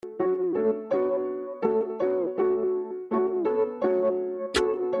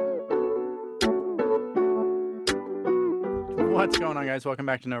What's going on, guys? Welcome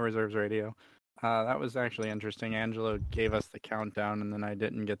back to No Reserves Radio. That was actually interesting. Angelo gave us the countdown, and then I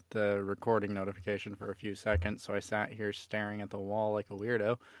didn't get the recording notification for a few seconds, so I sat here staring at the wall like a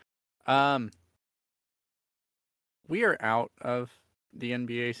weirdo. We are out of the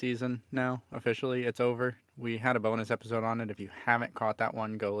NBA season now, officially. It's over. We had a bonus episode on it. If you haven't caught that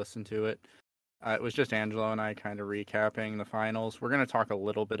one, go listen to it. It was just Angelo and I kind of recapping the finals. We're going to talk a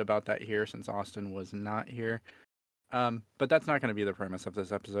little bit about that here since Austin was not here. But that's not going to be the premise of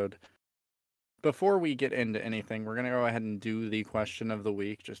this episode. Before we get into anything, we're going to go ahead and do the question of the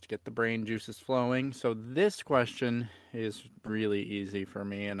week just to get the brain juices flowing. So this question is really easy for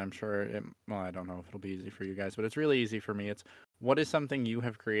me, and I'm sure I don't know if it'll be easy for you guys, but it's really easy for me. It's, what is something you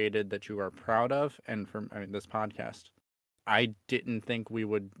have created that you are proud of? And this podcast, I didn't think we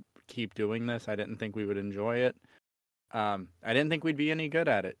would keep doing this. I didn't think we would enjoy it. I didn't think we'd be any good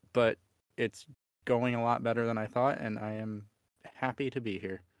at it, but it's going a lot better than I thought, and I am happy to be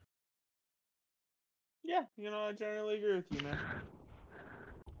here. Yeah, I generally agree with you, man.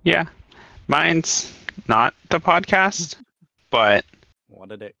 Yeah, mine's not the podcast, but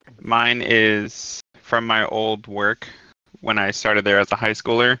what a dick. Mine is from my old work when I started there as a high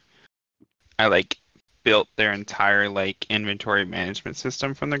schooler. I built their entire inventory management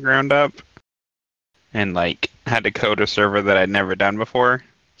system from the ground up, and had to code a server that I'd never done before.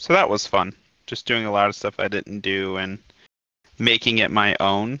 So that was fun. Just doing a lot of stuff I didn't do and making it my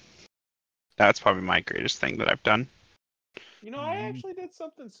own. That's probably my greatest thing that I've done. I actually did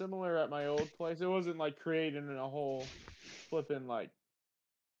something similar at my old place. It wasn't creating a whole flipping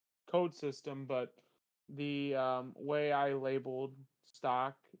code system, but the way I labeled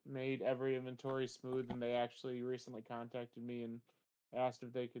stock made every inventory smooth, and they actually recently contacted me and asked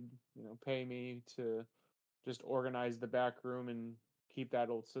if they could, pay me to just organize the back room and keep that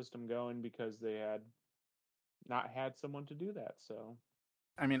old system going because they had not had someone to do that. So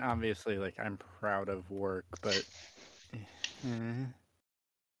I mean, obviously, I'm proud of work, but it's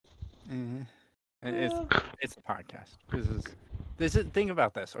a podcast. This is think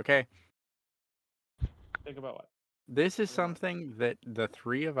about this, okay? Think about what? This is something that the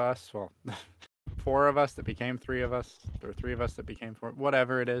three of us, well, 4 of us that became 3 of us, or 3 of us that became 4,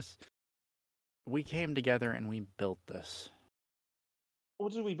 whatever it is, we came together and we built this.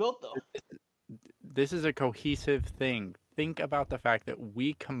 What did we build, though? This is a cohesive thing. Think about the fact that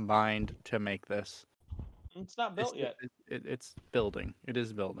we combined to make this. It's not built yet. It's building. It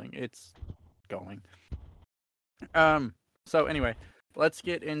is building. It's going. So anyway, let's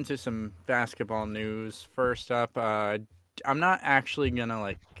get into some basketball news. First up, I'm not actually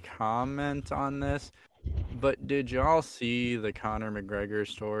gonna comment on this, but did y'all see the Conor McGregor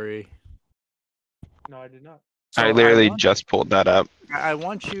story? No, I did not. So I literally just pulled that up. I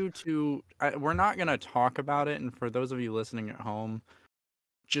want you to... we're not going to talk about it, and for those of you listening at home,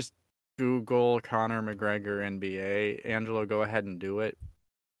 just Google Conor McGregor NBA. Angelo, go ahead and do it.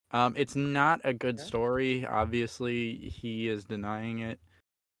 It's not a good story. Obviously, he is denying it,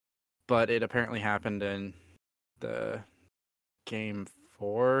 but it apparently happened in the Game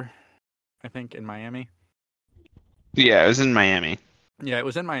 4, I think, in Miami. Yeah, it was in Miami. Yeah, it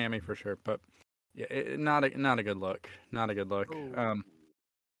was in Miami for sure, but... yeah, not a good look. Not a good look.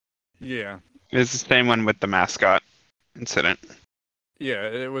 Yeah. It's the same one with the mascot incident. Yeah,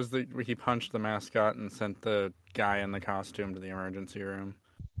 it was he punched the mascot and sent the guy in the costume to the emergency room.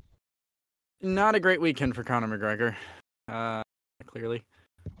 Not a great weekend for Conor McGregor. Clearly.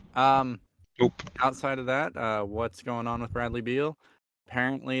 Nope. Outside of that, what's going on with Bradley Beal?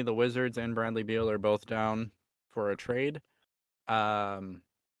 Apparently, the Wizards and Bradley Beal are both down for a trade.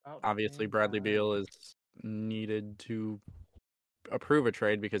 Obviously, Bradley Beal is needed to approve a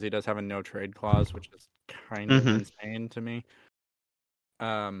trade because he does have a no trade clause, which is kind of insane to me.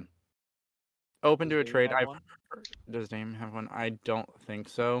 Open to a trade. Does Dame have one? I don't think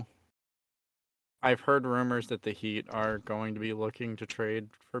so. I've heard rumors that the Heat are going to be looking to trade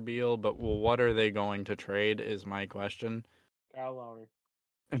for Beal, but what are they going to trade is my question. Kyle Lowry.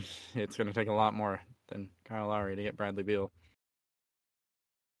 It's going to take a lot more than Kyle Lowry to get Bradley Beal.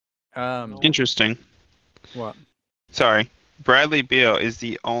 Interesting. What? Sorry. Bradley Beal is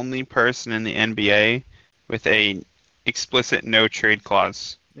the only person in the NBA with a explicit no trade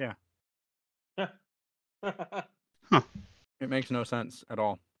clause. Yeah. Huh. It makes no sense at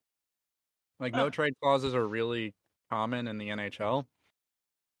all. No trade clauses are really common in the NHL,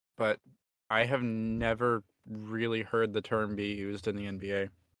 but I have never really heard the term be used in the NBA.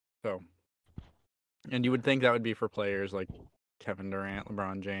 So, and you would think that would be for players like Kevin Durant,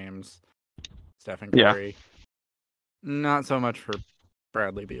 LeBron James, Stephen Yeah. Curry. Not so much for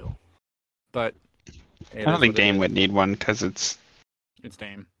Bradley Beal, but I don't think Dame would need one because it's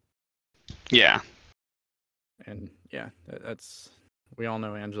Dame. Yeah. And yeah, that's we all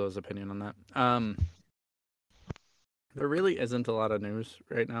know Angelo's opinion on that. There really isn't a lot of news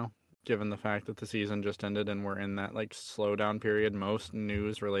right now, given the fact that the season just ended and we're in that like slowdown period. Most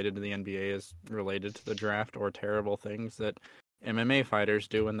news related to the NBA is related to the draft or terrible things that MMA fighters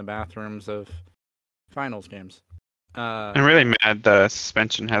do in the bathrooms of finals games. I'm really mad the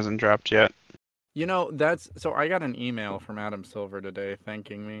suspension hasn't dropped yet. You know, so I got an email from Adam Silver today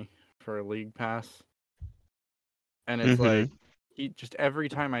thanking me for League Pass. And it's like he just every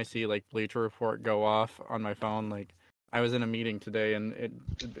time I see like Bleacher Report go off on my phone, like I was in a meeting today and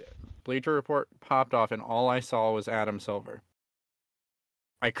Bleacher Report popped off and all I saw was Adam Silver.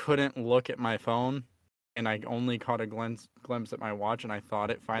 I couldn't look at my phone and I only caught a glimpse at my watch and I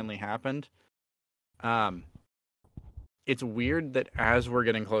thought it finally happened. It's weird that as we're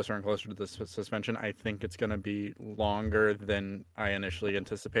getting closer and closer to the suspension, I think it's going to be longer than I initially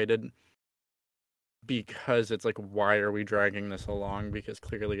anticipated. Because it's like, why are we dragging this along? Because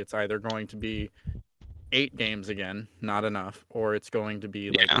clearly it's either going to be 8 games again, not enough, or it's going to be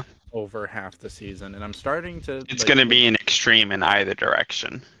like over half the season. And I'm starting to. It's going to be an extreme in either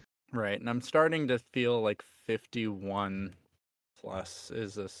direction. Right. And I'm starting to feel like 51 plus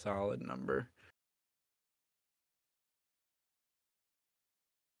is a solid number.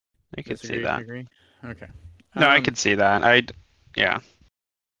 I could see that. Agree? Okay. No, I could see that. Yeah.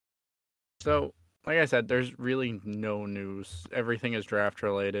 So, like I said, there's really no news. Everything is draft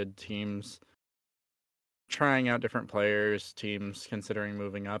related. Teams trying out different players, teams considering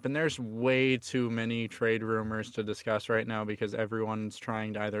moving up. And there's way too many trade rumors to discuss right now because everyone's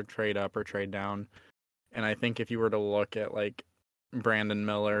trying to either trade up or trade down. And I think if you were to look at like Brandon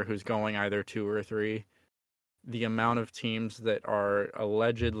Miller, who's going either 2 or 3, the amount of teams that are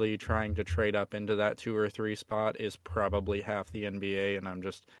allegedly trying to trade up into that 2 or 3 spot is probably half the NBA. And I'm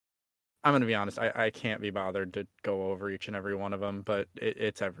going to be honest, I can't be bothered to go over each and every one of them, but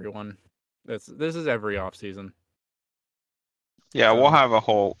it's everyone. This is every offseason. Yeah, so, we'll have a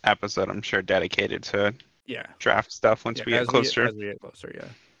whole episode, I'm sure, dedicated to draft stuff once we get closer. As we get closer,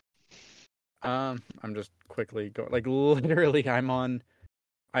 yeah. I'm just quickly going, like literally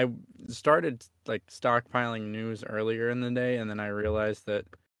I started like stockpiling news earlier in the day, and then I realized that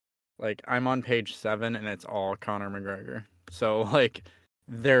like I'm on page 7 and it's all Conor McGregor. So like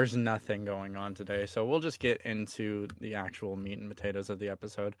there's nothing going on today. So we'll just get into the actual meat and potatoes of the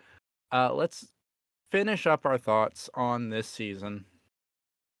episode. Let's finish up our thoughts on this season.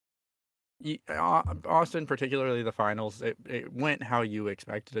 Austin, particularly the finals, it went how you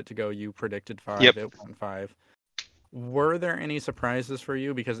expected it to go. You predicted 5. Yep. It went 5. Were there any surprises for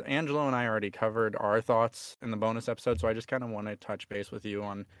you? Because Angelo and I already covered our thoughts in the bonus episode, so I just kind of want to touch base with you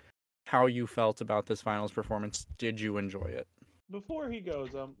on how you felt about this finals performance. Did you enjoy it? Before he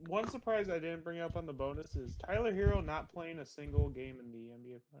goes, one surprise I didn't bring up on the bonus is Tyler Hero not playing a single game in the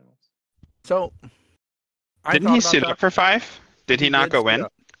NBA Finals. So, didn't he suit up for 5? Did he not go in?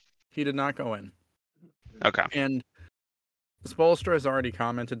 He did not go in. Okay. And Spoelstra has already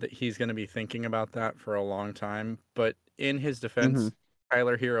commented that he's going to be thinking about that for a long time. But in his defense,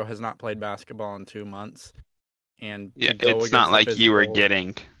 Tyler Hero has not played basketball in 2 months. And it's not like you were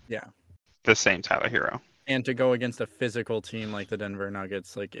getting the same Tyler Hero. And to go against a physical team like the Denver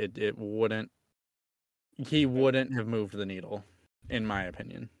Nuggets, like he wouldn't have moved the needle, in my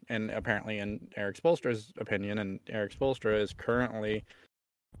opinion. And apparently in Eric Spoelstra's opinion, and Eric Spoelstra is currently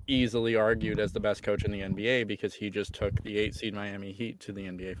easily argued as the best coach in the NBA because he just took the 8 seed Miami Heat to the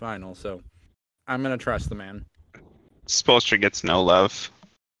NBA Finals. So I'm going to trust the man. Spoelstra gets no love.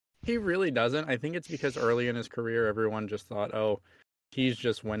 He really doesn't. I think it's because early in his career, everyone just thought, oh, he's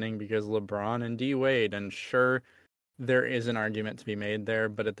just winning because LeBron and D Wade. And sure, there is an argument to be made there.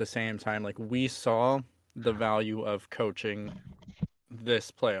 But at the same time, like we saw the value of coaching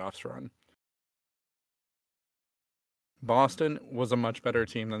this playoffs run. Boston was a much better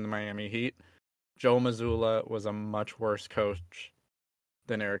team than the Miami Heat. Joe Mazzulla was a much worse coach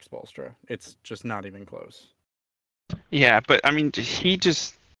than Eric Spoelstra. It's just not even close. Yeah, but I mean,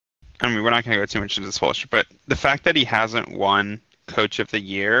 we're not going to go too much into Spoelstra, but the fact that he hasn't won Coach of the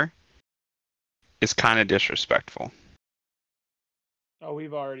Year is kind of disrespectful. Oh,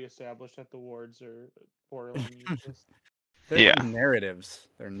 we've already established that the awards are borderline useless. They're narratives.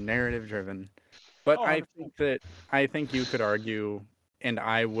 They're narrative driven. But I think you could argue, and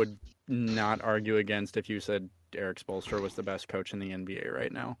I would not argue against if you said Eric Spoelstra was the best coach in the NBA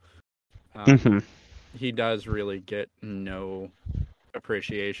right now. he does really get no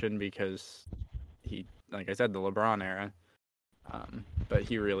appreciation because he, like I said, the LeBron era. But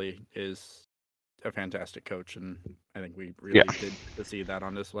he really is a fantastic coach, and I think we Yeah. really did get to see that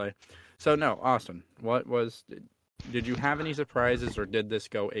on display. So no, Austin, what was? Did you have any surprises, or did this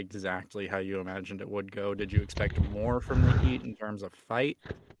go exactly how you imagined it would go? Did you expect more from the Heat in terms of fight?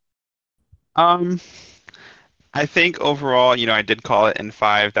 Um, I think overall, I did call it in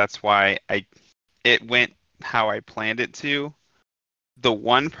 5. That's why it went how I planned it to. The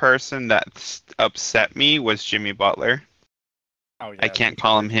one person that upset me was Jimmy Butler. Oh I yeah, can't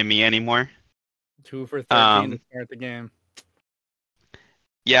call him Himmy anymore. 2 for 13 to start the game.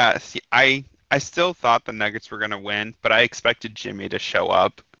 Yeah, see, I still thought the Nuggets were gonna win, but I expected Jimmy to show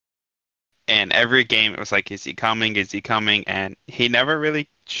up. And every game it was like, is he coming? Is he coming? And he never really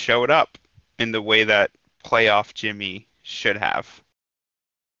showed up in the way that playoff Jimmy should have.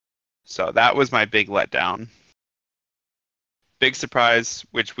 So that was my big letdown. Big surprise,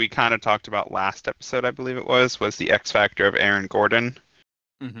 which we kind of talked about last episode, I believe it was the X factor of Aaron Gordon.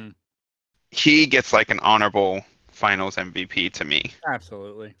 Mm-hmm. He gets like an honorable Finals MVP to me.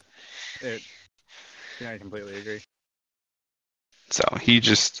 Absolutely. Yeah, I completely agree. So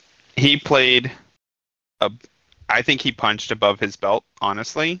he played I think he punched above his belt,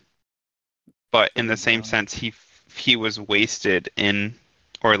 honestly. But in the same sense, he was wasted in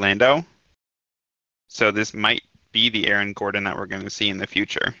Orlando. So this might be the Aaron Gordon that we're going to see in the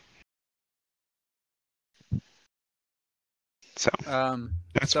future. So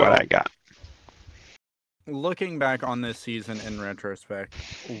that's what I got. Looking back on this season in retrospect,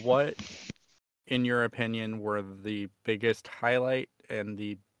 what, in your opinion, were the biggest highlight and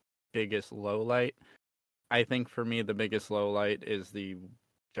the biggest low light? I think for me, the biggest low light is the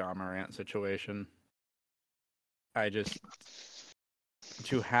Ja Morant situation.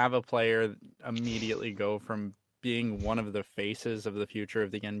 To have a player immediately go from being one of the faces of the future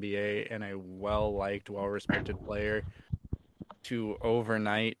of the NBA and a well-liked, well-respected player to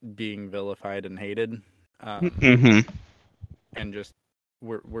overnight being vilified and hated. Mm-hmm. And just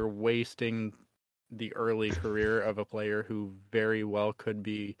we're wasting the early career of a player who very well could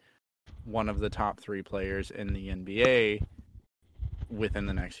be one of the top 3 players in the NBA within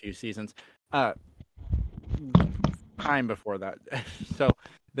the next few seasons. Time before that. So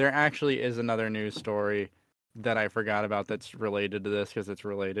there actually is another news story that I forgot about that's related to this because it's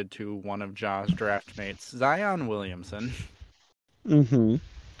related to one of Ja's draft mates, Zion Williamson. Mm-hmm.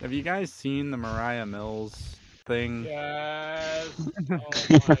 Have you guys seen the Mariah Mills thing? Yes.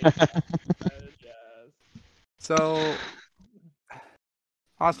 Oh my god, yes. So,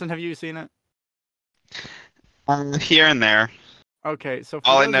 Austin, have you seen it? Here and there. Okay, so for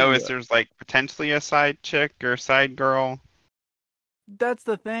All I those of know you, is there's like potentially a side chick or side girl. that's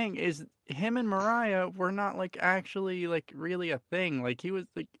the thing, is him and Mariah were not like actually like really a thing. Like he was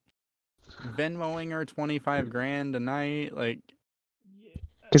like Venmoing her 25 grand a night. Like,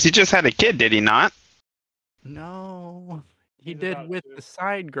 Because he just had a kid, did he not? no, he He's did about with to. the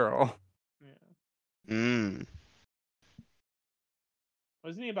side girl. Yeah. Mm.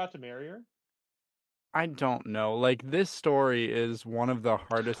 Wasn't he about to marry her? I don't know. Like, this story is one of the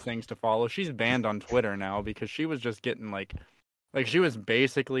hardest things to follow. She's banned on Twitter now because she was just getting like she was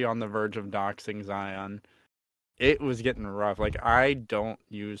basically on the verge of doxing Zion. It was getting rough. Like, I don't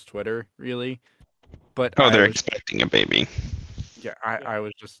use Twitter really, but Oh, I they're was, expecting a baby. yeah, I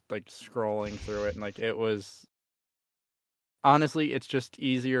was just like scrolling through it and like it was, honestly, it's just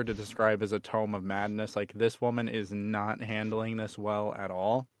easier to describe as a tome of madness. Like, this woman is not handling this well at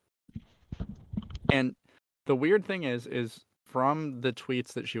all. And the weird thing is from the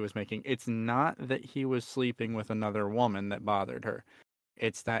tweets that she was making, it's not that he was sleeping with another woman that bothered her.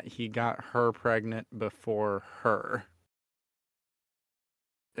 It's that he got her pregnant before her.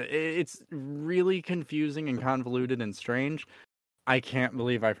 It's really confusing and convoluted and strange. I can't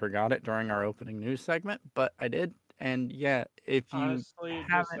believe I forgot it during our opening news segment, but I did. And yeah, if you Honestly, it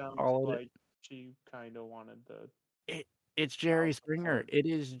just haven't sounds followed it, like she kind of wanted the it's Jerry child Springer. support. It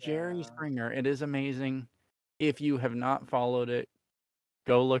is Jerry Yeah. Springer. It is amazing. If you have not followed it,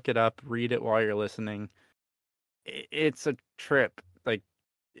 go look it up, read it while you're listening. It's a trip. Like,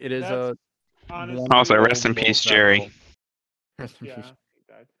 it is That's a honestly Also, like rest in unbelievable peace, rabbit Jerry. hole. Rest in yeah, peace. he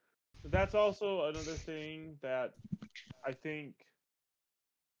died. But that's also another thing that I think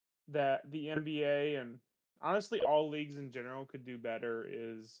that the NBA and honestly all leagues in general could do better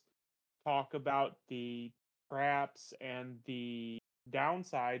is talk about the traps and the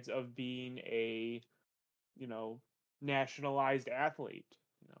downsides of being a, you know, nationalized athlete.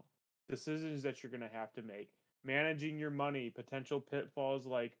 You know, decisions that you're going to have to make, managing your money, potential pitfalls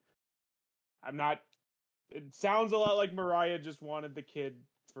like I'm not It sounds a lot like Mariah just wanted the kid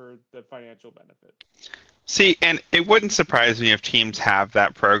for the financial benefit. See, and it wouldn't surprise me if teams have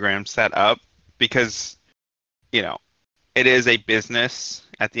that program set up because, you know, it is a business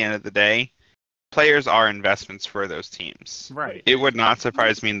at the end of the day. Players are investments for those teams. Right. It would not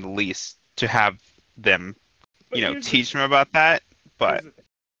surprise me in the least to have them, Here's teach them about that. But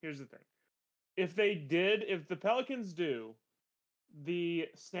here's the thing. If the Pelicans do, the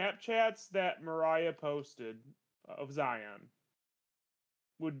Snapchats that Mariah posted of Zion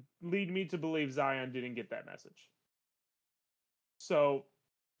would lead me to believe Zion didn't get that message. So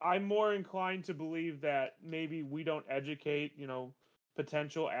I'm more inclined to believe that maybe we don't educate,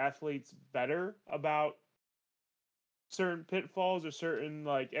 potential athletes better about certain pitfalls or certain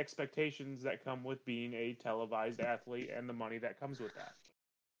like expectations that come with being a televised athlete and the money that comes with that.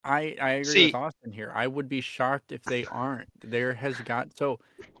 I agree See, with Austin here. I would be shocked if they aren't. There has got So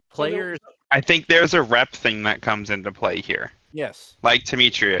players. I think there's a rep thing that comes into play here. Yes. Like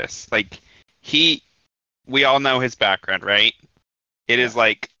Demetrius, we all know his background, right? It is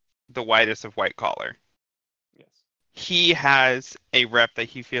like the whitest of white collar. Yes. He has a rep that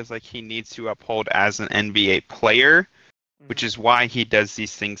he feels like he needs to uphold as an NBA player, which is why he does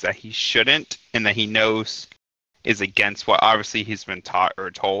these things that he shouldn't and that he knows is against what obviously he's been taught or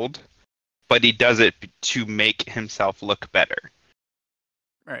told, but he does it to make himself look better.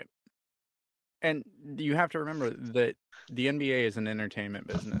 Right. And you have to remember that the NBA is an entertainment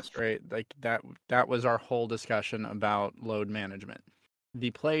business, right? Like that was our whole discussion about load management.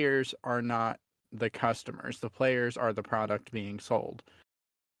 The players are not the customers. The players are the product being sold.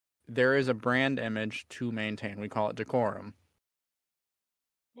 There is a brand image to maintain. We call it decorum.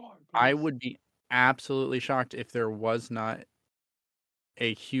 I would be absolutely shocked if there was not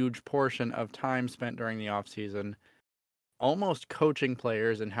a huge portion of time spent during the off season almost coaching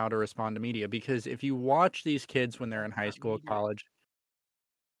players and how to respond to media, because if you watch these kids when they're in high school, college,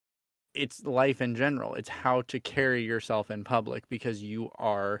 it's life in general. It's how to carry yourself in public because you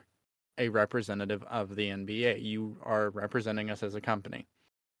are a representative of the NBA. You are representing us as a company.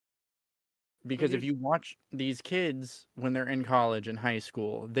 Because if you watch these kids when they're in college and high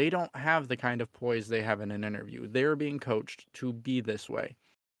school, they don't have the kind of poise they have in an interview. They're being coached to be this way.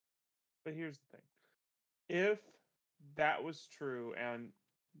 But here's the thing. If that was true and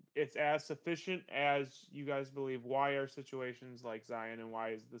it's as sufficient as you guys believe, why are situations like Zion and why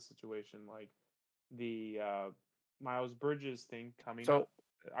is the situation like the Miles Bridges thing coming up?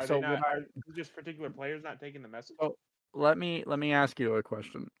 Are just particular players not taking the message? So let me ask you a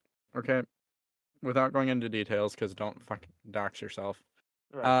question, okay? Without going into details, because don't fucking dox yourself.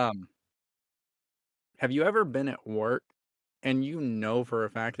 Right. Have you ever been at work and you know for a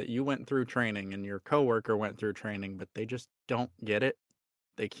fact that you went through training and your coworker went through training, but they just don't get it?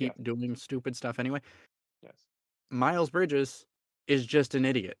 They keep doing stupid stuff anyway? Yes. Miles Bridges is just an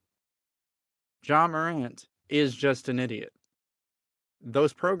idiot. Ja Morant is just an idiot.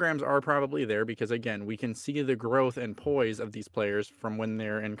 Those programs are probably there because, again, we can see the growth and poise of these players from when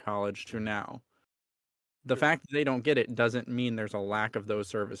they're in college to now. The fact that they don't get it doesn't mean there's a lack of those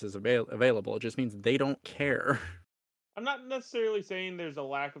services available. It just means they don't care. I'm not necessarily saying there's a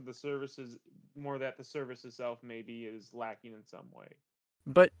lack of the services, more that the service itself maybe is lacking in some way.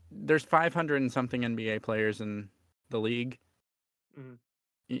 But there's 500 and something NBA players in the league. Mm-hmm.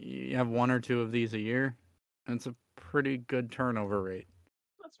 You have one or two of these a year, and it's a pretty good turnover rate.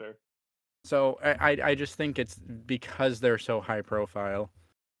 That's fair. So I just think it's because they're so high profile.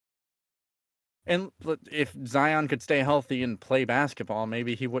 And if Zion could stay healthy and play basketball,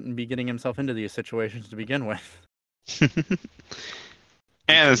 maybe he wouldn't be getting himself into these situations to begin with.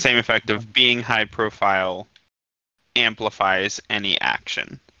 And the same effect of being high profile amplifies any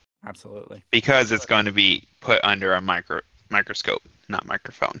action. Absolutely. Because it's going to be put under a microscope, not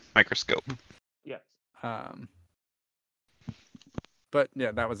microphone, microscope. Yes. But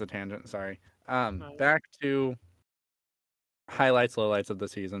yeah, that was a tangent. Sorry. Back to highlights, lowlights of the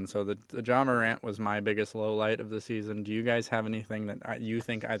season. So the Ja Morant was my biggest lowlight of the season. Do you guys have anything that you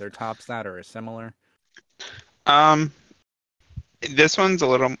think either tops that or is similar? This one's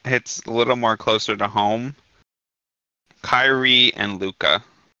hits a little more closer to home. Kyrie and Luka.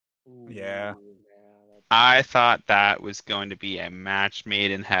 Yeah. I thought that was going to be a match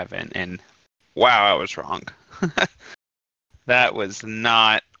made in heaven, and wow, I was wrong. That was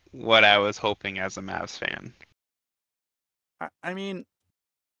not what I was hoping as a Mavs fan. I mean,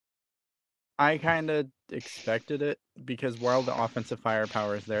 I kind of expected it because while the offensive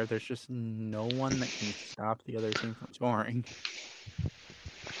firepower is there, there's just no one that can stop the other team from scoring.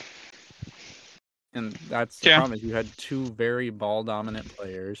 And that's the problem is you had two very ball-dominant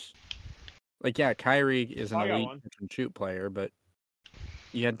players Like, yeah, Kyrie is an I got elite one. catch and shoot player, but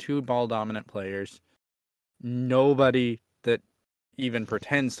you had two ball dominant players. Nobody that even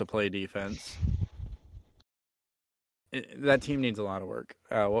pretends to play defense. That team needs a lot of work.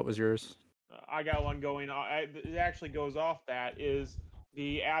 What was yours? I got one going on. It actually goes off that is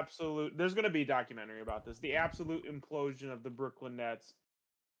the absolute. There's going to be a documentary about this. The absolute implosion of the Brooklyn Nets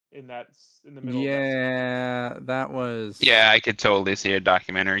in the middle of that season. Yeah, that was. Yeah, I could totally see a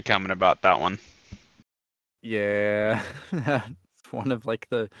documentary coming about that one. Yeah, that's one of like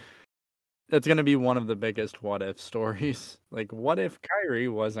the. That's gonna be one of the biggest what if stories. Like, what if Kyrie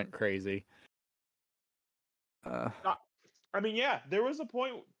wasn't crazy? Uh, I mean, yeah, there was a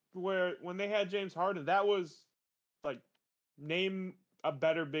point where when they had James Harden, that was like name a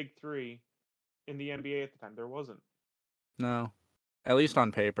better big three in the NBA at the time. There wasn't. no, at least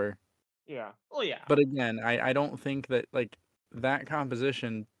on paper. Yeah. Oh yeah. But again, I don't think that like that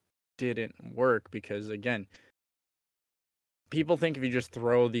composition didn't work because again, people think if you just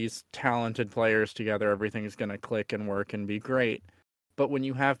throw these talented players together, everything's going to click and work and be great. But when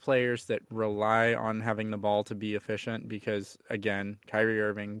you have players that rely on having the ball to be efficient, because again, Kyrie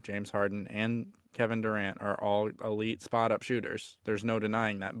Irving, James Harden, and Kevin Durant are all elite spot up shooters. There's no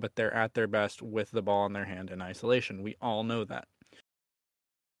denying that, but they're at their best with the ball in their hand in isolation. We all know that.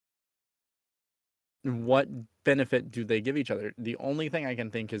 What benefit do they give each other? The only thing I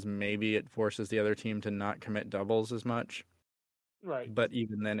can think is maybe it forces the other team to not commit doubles as much. Right. But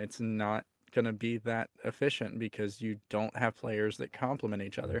even then, it's not going to be that efficient because you don't have players that complement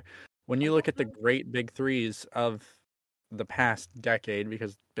each other. When I you look don't at the know. great big threes of the past decade,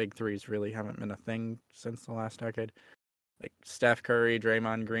 because big threes really haven't been a thing since the last decade, like Steph Curry,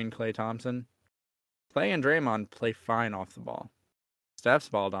 Draymond Green, Klay Thompson, Klay and Draymond play fine off the ball. Steph's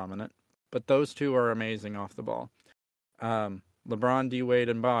ball dominant, but those two are amazing off the ball. LeBron, D Wade,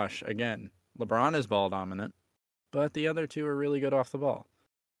 and Bosh, again, LeBron is ball dominant, but the other two are really good off the ball.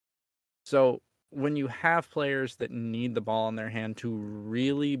 So when you have players that need the ball in their hand to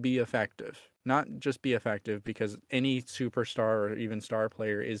really be effective, not just be effective, because any superstar or even star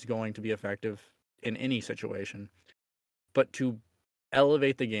player is going to be effective in any situation, but to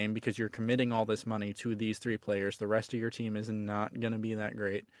elevate the game because you're committing all this money to these three players, the rest of your team is not going to be that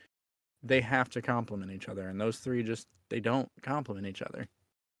great. They have to complement each other, and those three just they don't complement each other.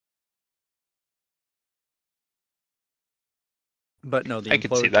 But no, the I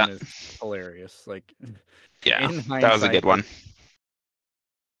could see implosion that. is hilarious. Like Yeah, in that was a hindsight, good one.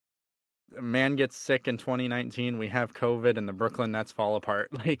 a man gets sick in 2019, we have COVID, and the Brooklyn Nets fall apart.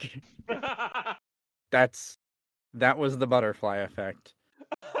 Like that's that was the butterfly effect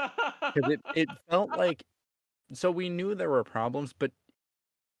because it felt like so we knew there were problems, but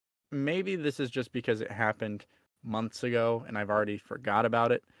maybe this is just because it happened months ago and I've already forgot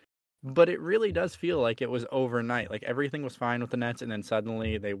about it. But it really does feel like it was overnight. Like everything was fine with the Nets, and then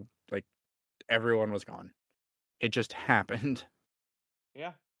suddenly they like everyone was gone. It just happened.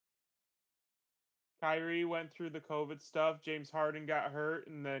 Yeah. Kyrie went through the COVID stuff. James Harden got hurt,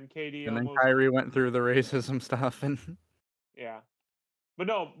 and then KD And then almost. Kyrie went through the racism stuff, and Yeah. But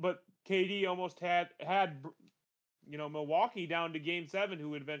no, but KD almost had Milwaukee down to Game 7,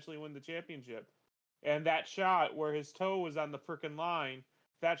 who would eventually win the championship. And that shot where his toe was on the frickin' line,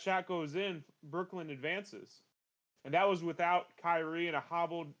 if that shot goes in, Brooklyn advances. And that was without Kyrie and a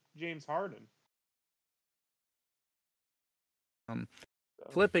hobbled James Harden. um, So,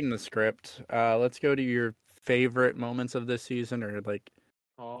 flipping the script. Let's go to your favorite moments of this season, or like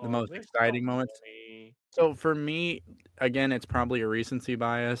the most there's so exciting moments. many. So for me, again, it's probably a recency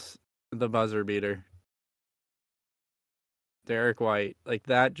bias. The buzzer beater, Derek White, like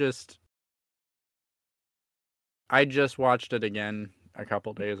that. I just watched it again a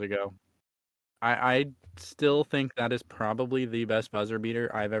couple days ago. I still think that is probably the best buzzer beater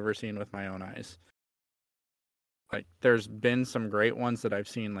I've ever seen with my own eyes. Like, there's been some great ones that I've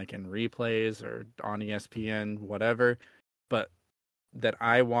seen, like in replays or on ESPN, whatever, but that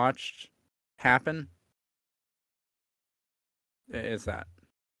I watched happen is that.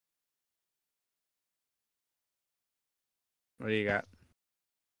 What do you got?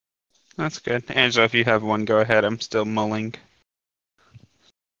 That's good. Angelo, if you have one, go ahead. I'm still mulling.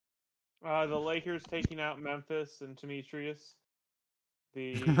 The Lakers taking out Memphis and Demetrius.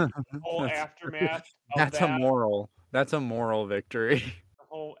 The whole that's aftermath of that's a that. moral. That's a moral victory. The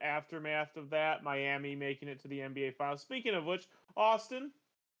whole aftermath of that. Miami making it to the NBA Finals. Speaking of which, Austin,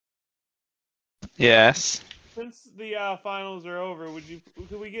 Yes. since the finals are over,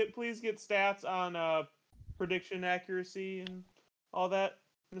 could we please get stats on prediction accuracy and all that,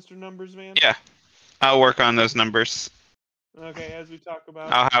 Mr. Numbers Man? Yeah, I'll work on those numbers. Okay, as we talk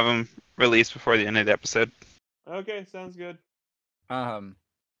about. I'll have them released before the end of the episode. Okay, sounds good.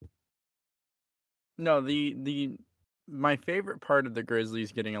 No, my favorite part of the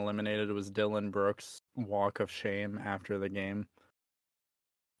Grizzlies getting eliminated was Dylan Brooks' walk of shame after the game.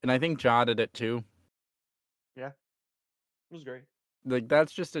 And I think Ja did it too. Yeah. It was great. Like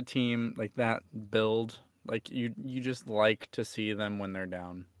that's just a team like that build. Like you just like to see them when they're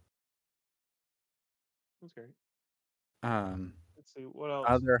down. It was great. Um Let's see what else.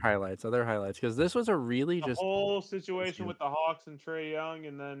 Other highlights because this was a really The just whole situation with the Hawks and Trae Young,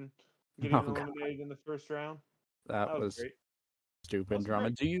 and then getting Oh, God. eliminated in the first round. That That was was great. stupid was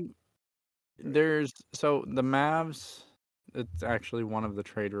drama. great. There's so the Mavs, it's actually one of the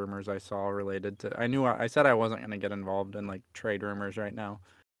trade rumors I saw related to. I said I wasn't going to get involved in like trade rumors right now.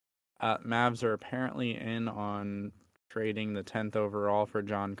 Mavs are apparently in on trading the 10th overall for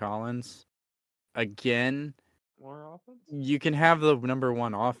John Collins. Again, More offense? you can have the number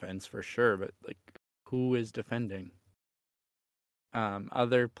one offense for sure, but like who is defending?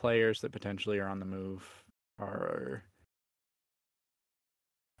 Other players that potentially are on the move are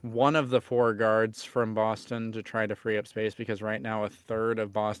one of the four guards from Boston to try to free up space because right now a third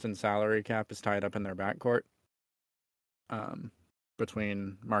of Boston's salary cap is tied up in their backcourt.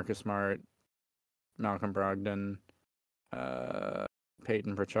 Between Marcus Smart, Malcolm Brogdon,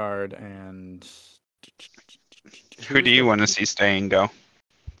 Peyton Pritchard, and Who do you want to see stay and go?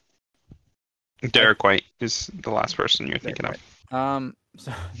 Derek White is the last person you're thinking of.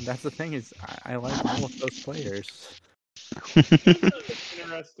 So that's the thing is I like all of those players. Here's an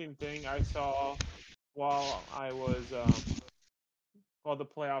interesting thing I saw while I was while the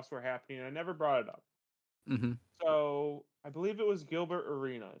playoffs were happening. I never brought it up. Mm-hmm. So I believe it was Gilbert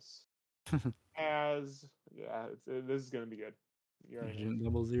Arenas this is gonna be good. Agent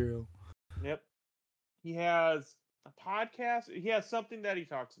 00. Yep. He has a podcast. He has something that he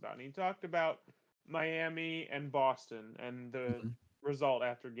talks about. And he talked about Miami and Boston and the result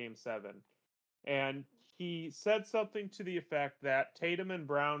after Game 7. And he said something to the effect that Tatum and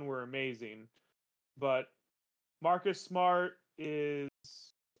Brown were amazing, but Marcus Smart is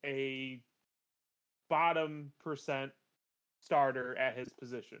a bottom percent starter at his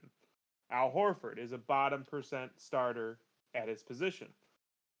position. Al Horford is a bottom percent starter at his position.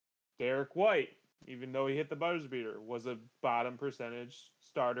 Derek White, even though he hit the buzzer beater, was a bottom percentage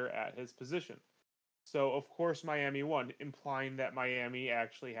starter at his position. So, of course, Miami won, implying that Miami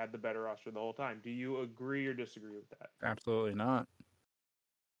actually had the better roster the whole time. Do you agree or disagree with that? Absolutely not.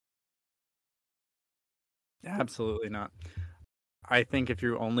 Absolutely not. I think if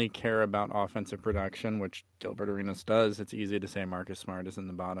you only care about offensive production, which Gilbert Arenas does, it's easy to say Marcus Smart is in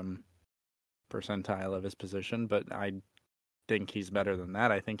the bottom percentile of his position, but I think he's better than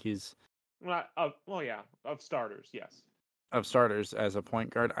that. I think he's of starters, yes. Of starters as a point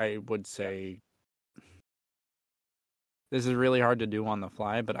guard, I would say this is really hard to do on the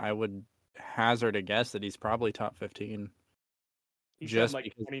fly, but I would hazard a guess that he's probably top 15. He said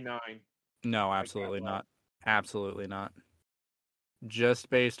like 29. No, absolutely not. Absolutely not. Just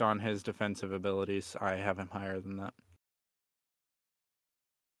based on his defensive abilities, I have him higher than that.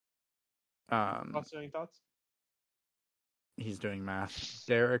 Any thoughts? He's doing math.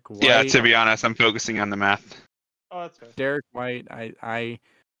 Derek White. Yeah, to be honest, I'm focusing on the math. Oh, that's fair. Derek White, I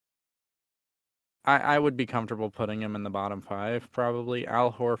would be comfortable putting him in the bottom 5, probably.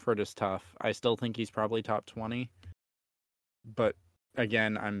 Al Horford is tough. I still think he's probably top 20. But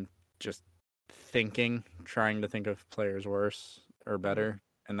again, I'm just trying to think of players worse or better,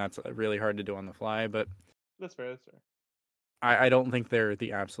 and that's really hard to do on the fly. But that's fair. I don't think they're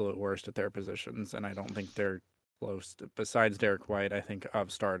the absolute worst at their positions, and I don't think they're close. Besides Derek White, I think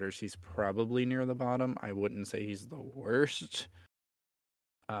of starters, he's probably near the bottom. I wouldn't say he's the worst.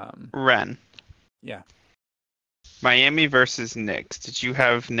 Rehn. Yeah. Miami versus Knicks. Did you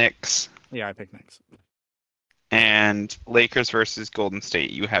have Knicks? Yeah, I picked Knicks. And Lakers versus Golden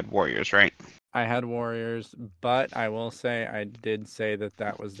State. You had Warriors, right? I had Warriors, but I will say I did say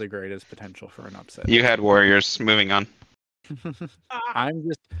that was the greatest potential for an upset. You had Warriors. Moving on.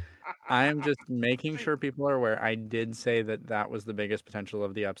 I'm just making sure people are aware. I did say that was the biggest potential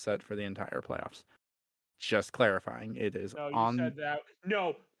of the upset for the entire playoffs. Just clarifying, it is No, you said that.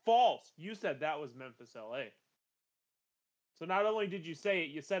 No, false. You said that was Memphis, LA. So not only did you say it,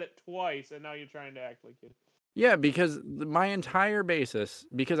 you said it twice, and now you're trying to act like it. Yeah, because my entire basis,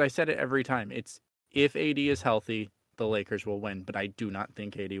 because I said it every time, it's if AD is healthy, the Lakers will win, but I do not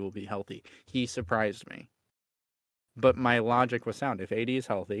think AD will be healthy. He surprised me. But my logic was sound. If AD is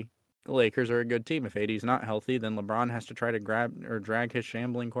healthy, the Lakers are a good team. If AD is not healthy, then LeBron has to try to grab or drag his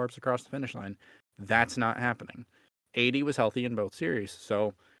shambling corpse across the finish line. That's not happening. AD was healthy in both series,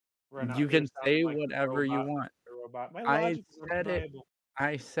 so Right now, you he can was sounding say like whatever you robot. want. A robot. My I logic is said it. undeniable.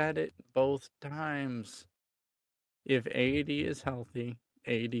 I said it both times. If AD is healthy,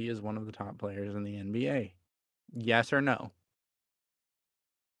 AD is one of the top players in the NBA. Yes or no?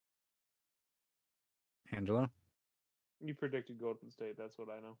 Angelo? You predicted Golden State. That's what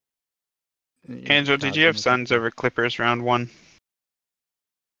I know. Angelo, did you have Suns over Clippers round 1?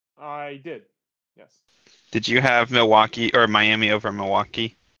 I did. Yes. Did you have Milwaukee or Miami over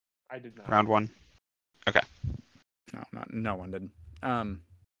Milwaukee I did not. round 1? Okay. No one did.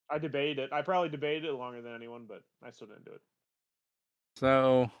 I debated it. I probably debated it longer than anyone, but I still didn't do it.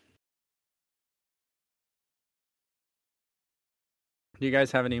 So, do you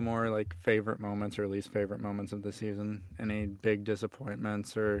guys have any more like favorite moments or least favorite moments of the season? Any big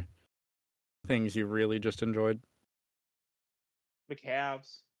disappointments or things you really just enjoyed? The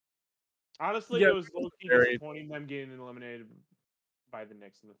Cavs. Honestly, Yeah, it was low-key very. disappointing them getting eliminated by the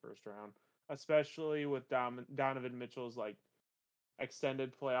Knicks in the first round, especially with Donovan Mitchell's like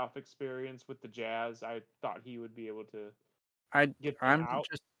extended playoff experience with the Jazz. I thought he would be able to get them I'm out.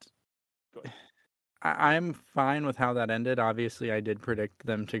 just. Go ahead. I'm fine with how that ended. Obviously, I did predict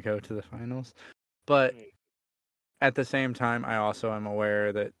them to go to the finals, but at the same time, I also am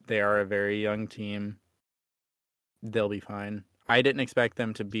aware that they are a very young team. They'll be fine. I didn't expect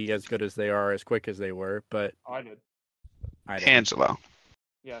them to be as good as they are, as quick as they were, but I did. I didn't. Angelo,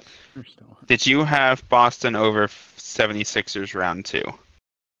 Yes, did you have Boston over 76ers round 2?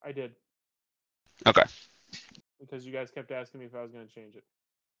 I did. Okay. Because you guys kept asking me if I was going to change it.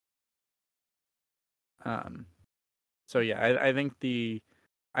 So yeah, I think the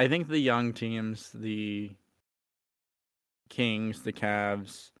young teams, the Kings, the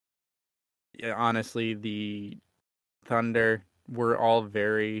Cavs, yeah, honestly, the Thunder were all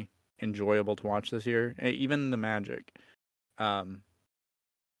very enjoyable to watch this year. Even the Magic, and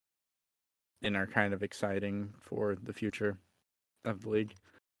are kind of exciting for the future of the league.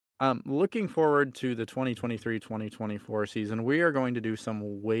 Looking forward to the 2023-2024 season, we are going to do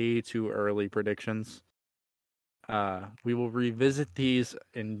some way too early predictions. We will revisit these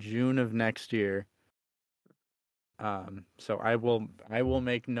in June of next year. So I will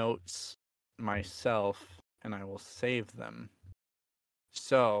make notes myself and I will save them.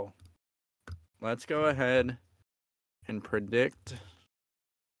 So let's go ahead and predict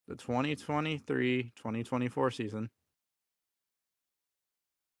the 2023-2024 season,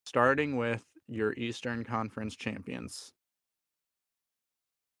 starting with your Eastern Conference champions.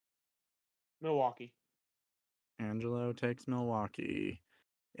 Milwaukee. Angelo takes Milwaukee.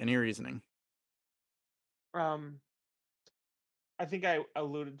 Any reasoning? I think I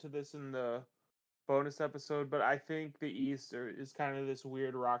alluded to this in the bonus episode, but I think the East is kind of this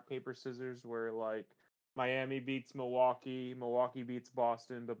weird rock paper scissors where like Miami beats Milwaukee, Milwaukee beats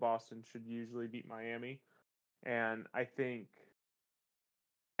Boston, but Boston should usually beat Miami. And I think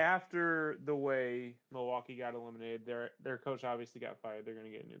after the way Milwaukee got eliminated, their coach obviously got fired. They're going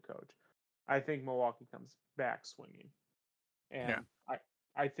to get a new coach. I think Milwaukee comes back swinging, and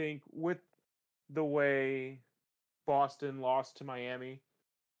I think with the way Boston lost to Miami,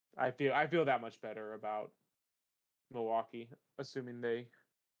 I feel that much better about Milwaukee, assuming they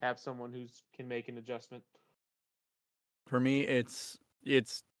have someone who can make an adjustment. For me, it's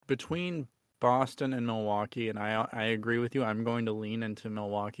between Boston and Milwaukee, and I agree with you. I'm going to lean into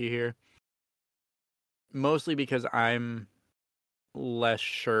Milwaukee here, mostly because I'm less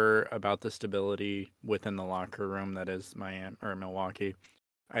sure about the stability within the locker room that is Miami or Milwaukee.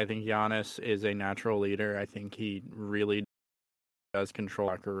 I think Giannis is a natural leader. I think he really does control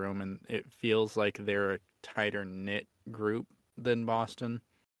the locker room, and it feels like they're a tighter knit group than Boston.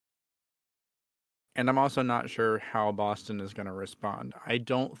 And I'm also not sure how Boston is going to respond. I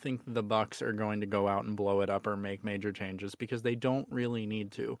don't think the Bucks are going to go out and blow it up or make major changes because they don't really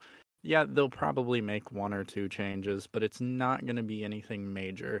need to. Yeah, they'll probably make one or two changes, but it's not going to be anything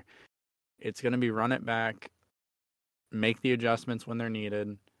major. It's going to be run it back, make the adjustments when they're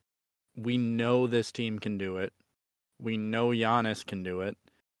needed. We know this team can do it. We know Giannis can do it.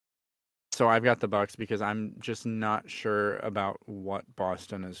 So I've got the Bucks because I'm just not sure about what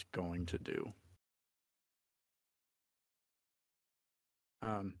Boston is going to do.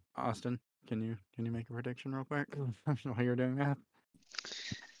 Austin, can you make a prediction real quick while you're doing that?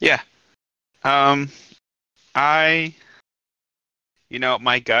 Yeah. My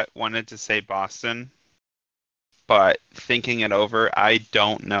gut wanted to say Boston, but thinking it over, I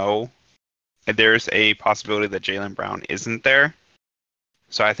don't know. There's a possibility that Jaylen Brown isn't there.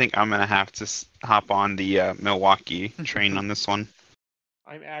 So I think I'm going to have to hop on the Milwaukee train on this one.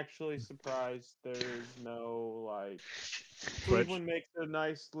 I'm actually surprised there's no like Switch. Cleveland makes a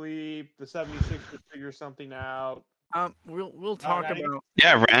nice leap. The 76ers figure something out. We'll talk not even- about.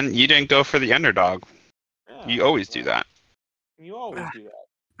 Yeah, Ren, you didn't go for the underdog. Yeah, You always do that. you always do that.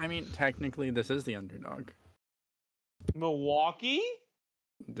 I mean, technically, this is the underdog. Milwaukee?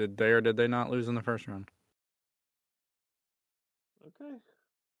 Did they or did they not lose in the first round? Okay.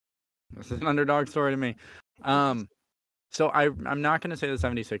 This is an underdog story to me. So I'm not going to say the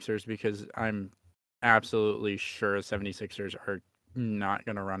 76ers because I'm absolutely sure the 76ers are not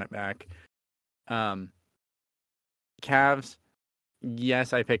going to run it back. Cavs,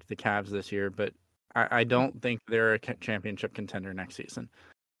 yes, I picked the Cavs this year, but I don't think they're a championship contender next season.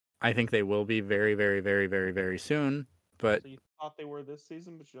 I think they will be very, very, very, very, very soon. But So you thought they were this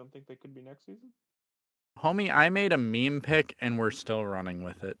season, but you don't think they could be next season? homie, I made a meme pick and we're still running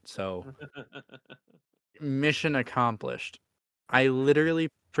with it. So mission accomplished. I literally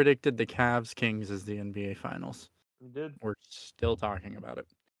predicted the Cavs Kings as the NBA Finals. You did. We're still talking about it.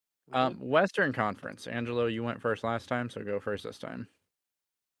 You did. Western Conference. Angelo, you went first last time, so go first this time.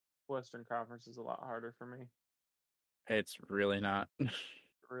 Western Conference is a lot harder for me. It's really not. It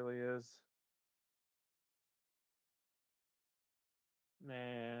really is.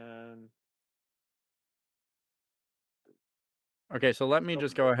 Man. Okay, so let me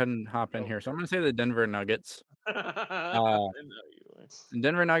just go ahead and hop in here. So I'm going to say the Denver Nuggets. I know you would.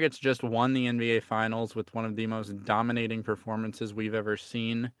 Denver Nuggets just won the NBA Finals with one of the most dominating performances we've ever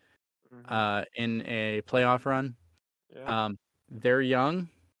seen in a playoff run. Yeah. They're young.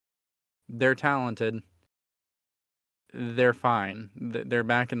 They're talented. They're fine. They're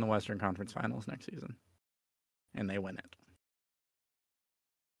back in the Western Conference Finals next season. And they win it.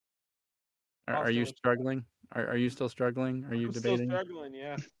 Are you struggling? Are you still struggling? Are you I'm debating? still struggling,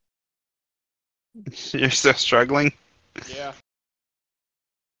 yeah. You're still struggling? Yeah.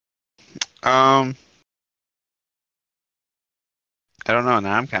 I don't know.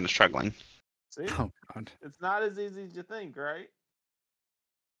 Now I'm kind of struggling. See? Oh, God. It's not as easy as you think, right?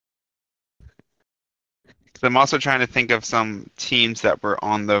 'Cause I'm also trying to think of some teams that were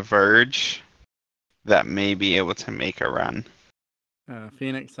on the verge that may be able to make a run.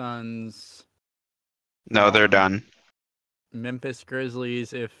 Phoenix Suns. No, they're done. Memphis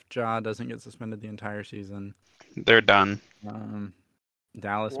Grizzlies if Ja doesn't get suspended the entire season. They're done.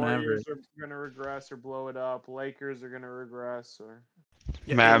 Dallas Warriors Mavericks. are going to regress or blow it up. Lakers are going to regress or.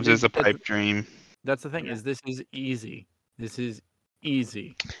 Yeah, Mavs is a pipe dream. That's the thing. Is this is easy. This is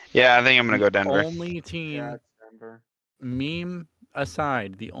easy. Yeah, I think I'm gonna go Denver. Only team. Yeah, it's Denver. Meme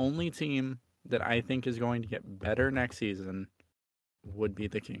aside, the only team that I think is going to get better next season would be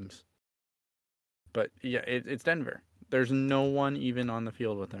the Kings. But yeah, it's Denver. There's no one even on the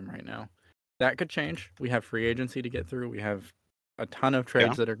field with them right now. That could change. We have free agency to get through. We have a ton of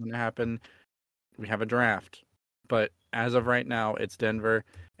trades that are going to happen. We have a draft. But as of right now, it's Denver,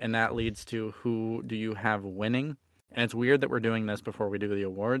 and that leads to who do you have winning? And it's weird that we're doing this before we do the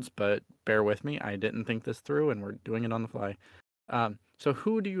awards, but bear with me. I didn't think this through, and we're doing it on the fly. So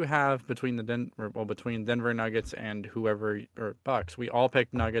who do you have between between Denver Nuggets and whoever or Bucks? We all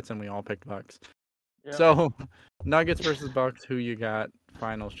picked Nuggets and we all picked Bucks. Yep. So Nuggets versus Bucks, who you got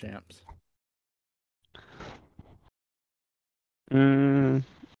finals champs? I'm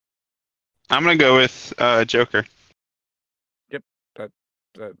gonna go with Joker. Yep,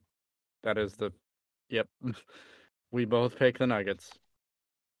 that is the. Yep, we both pick the Nuggets.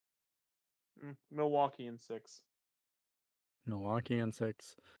 Milwaukee in 6. Milwaukee in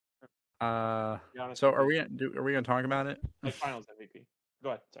 6. So are we gonna talk about it? Like finals MVP. Go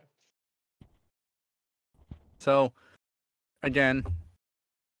ahead. Sorry. So, again,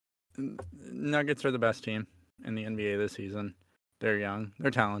 Nuggets are the best team in the NBA this season. They're young. They're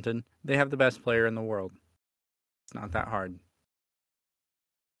talented. They have the best player in the world. It's not that hard.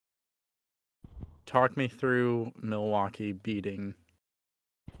 Talk me through Milwaukee beating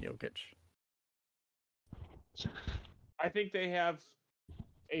Jokic. I think they have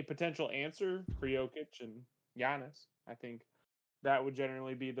a potential answer for Jokic and Giannis. I think that would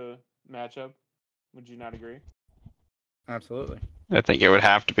generally be the matchup. Would you not agree? Absolutely. I think it would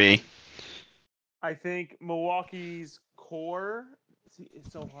have to be. I think Milwaukee's core. See,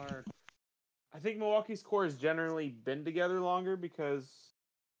 it's so hard. I think Milwaukee's core has generally been together longer because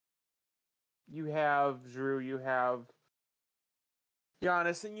you have Drew, you have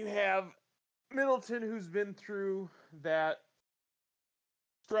Giannis, and you have Middleton, who's been through that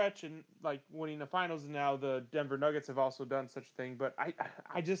stretch and like winning the finals. And now the Denver Nuggets have also done such a thing. But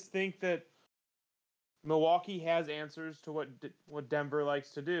I just think that Milwaukee has answers to what Denver likes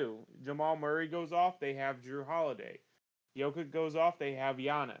to do. Jamal Murray goes off, they have Drew Holiday. Jokic goes off, they have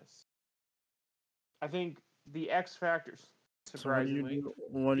Giannis. I think the X factor, So what do you surprisingly, do?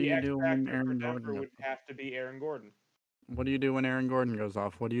 What do the you X do when factor for Aaron Denver Gordon goes would off? have to be Aaron Gordon. What do you do when Aaron Gordon goes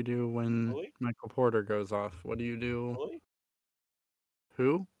off? What do you do when Will he? Michael Porter goes off? What do you do? Will he?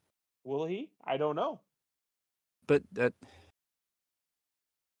 Who? Will he? I don't know. But that.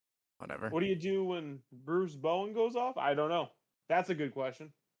 Whatever. What do you do when Bruce Bowen goes off? I don't know. That's a good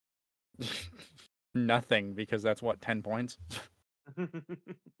question. Nothing, because that's what, 10 points?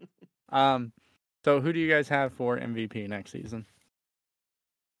 So who do you guys have for MVP next season?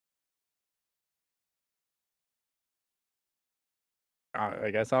 I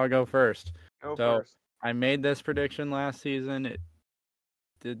guess I'll go first. Go So first. I made this prediction last season.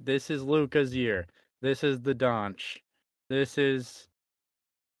 This is Luka's year. This is the Donch. This is...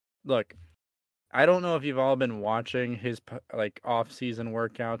 Look, I don't know if you've all been watching his off-season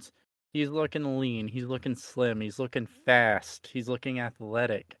workouts. He's looking lean. He's looking slim. He's looking fast. He's looking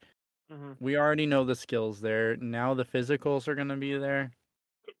athletic. Mm-hmm. We already know the skills there. Now the physicals are going to be there.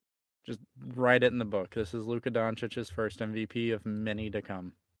 Just write it in the book. This is Luka Doncic's first MVP of many to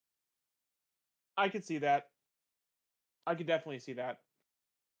come. I could see that. I could definitely see that.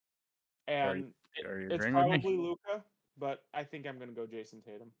 And Are you it's agreeing with me? probably Luka, but I think I'm going to go Jason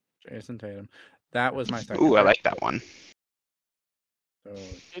Tatum. Jason Tatum. That was my second. Ooh, I like that one. So,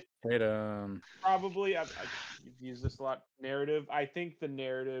 Tatum. Probably, I've used this a lot, narrative. I think the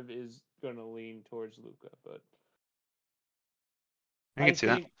narrative is going to lean towards Luka, but I can see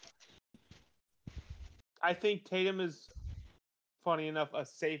that. I think Tatum is, funny enough, a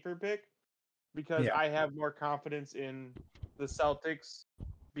safer pick because Yeah. I have more confidence in the Celtics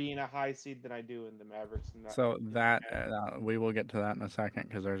being a high seed than I do in the Mavericks. So that we will get to that in a second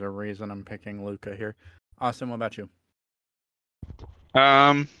because there's a reason I'm picking Luka here. Austin, what about you?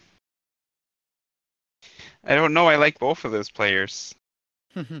 I don't know. I like both of those players.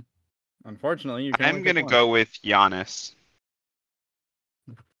 Unfortunately, you can. I'm gonna go with Giannis.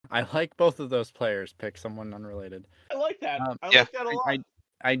 I like both of those players. Pick someone unrelated. I like that. I yeah. like that a lot.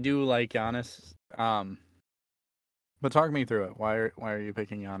 I do like Giannis. But talk me through it. Why are you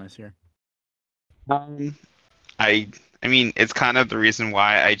picking Giannis here? I mean, it's kind of the reason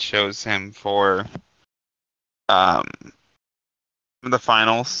why I chose him for the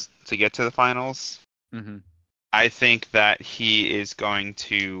finals, to get to the finals. Mm-hmm. I think that he is going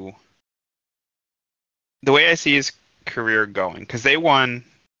to, the way I see his career going, because they won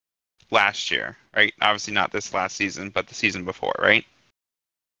last year, right? Obviously not this last season, but the season before, right?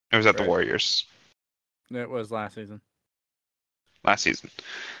 Or was that the Right. Warriors? It was last season. Last season.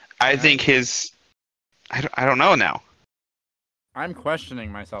 I think I don't know now. I'm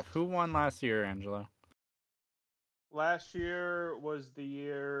questioning myself. Who won last year, Angelo? Last year was the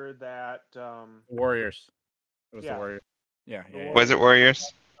year that Warriors. It was Yeah. the Warriors. Yeah. Was it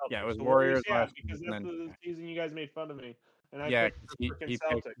Warriors? Yeah, it was the Warriors Yeah, last because season, that's and the season you guys made fun of me, and I yeah, picked 'cause the freaking he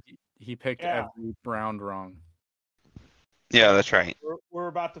Celtics. he picked Yeah. every round wrong. Yeah, that's right. We're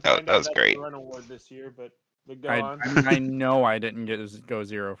about to That- find that out was that's great. the run award this year, but go I on. I know I didn't go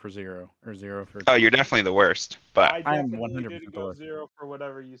 0 for 0 or 0 for. Oh, you're definitely the worst. But I I am definitely 100% didn't the go worst. 0 for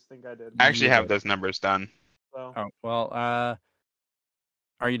whatever you think I did. I actually You have did. those numbers done. So Oh well.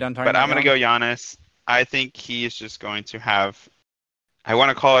 Are you done talking? But about I'm gonna go Giannis. I think he is just going to have. I want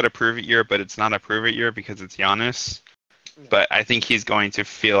to call it a prove it year, but it's not a prove it year because it's Giannis. Yeah. But I think he's going to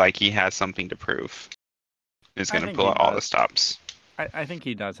feel like he has something to prove. He's I going to think pull he out all does. the stops. I think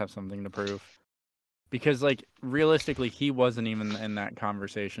he does have something to prove. Because, like, realistically, he wasn't even in that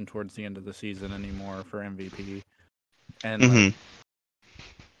conversation towards the end of the season anymore for MVP. And, like,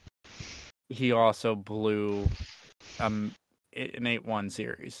 he also blew an 8-1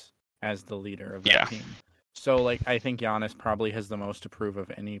 series as the leader of that team. So, like, I think Giannis probably has the most to prove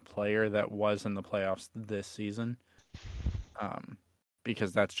of any player that was in the playoffs this season.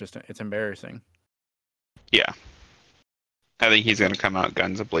 Because that's just, it's embarrassing. Yeah. I think he's going to come out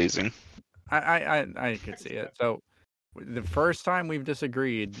guns a-blazing. I could see it. So, the first time we've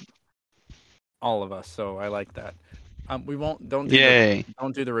disagreed, all of us. So I like that. We won't. Don't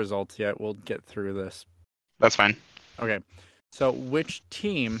do the results yet. We'll get through this. That's fine. Okay. So, which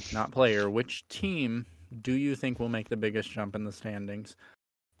team, not player, which team do you think will make the biggest jump in the standings?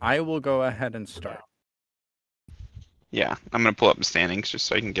 I will go ahead and start. Yeah, I'm going to pull up the standings just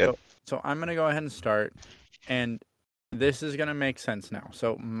so I can get... So I'm going to go ahead and start, and this is going to make sense now.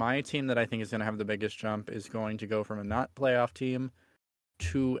 So my team that I think is going to have the biggest jump is going to go from a not playoff team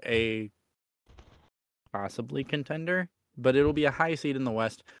to a possibly contender, but it'll be a high seed in the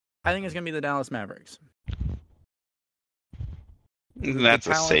West. I think it's going to be the Dallas Mavericks. That's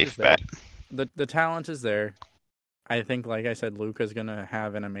a safe bet. The talent is there. I think, like I said, Luka's gonna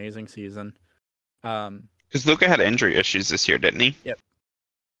have an amazing season. Because Luka had injury issues this year, didn't he? Yep.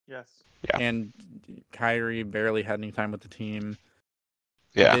 Yes. Yeah. And Kyrie barely had any time with the team.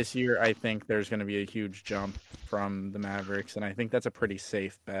 Yeah. This year, I think there's going to be a huge jump from the Mavericks, and I think that's a pretty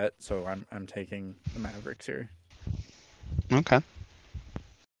safe bet. So I'm taking the Mavericks here. Okay.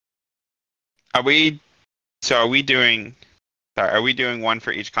 Are we doing one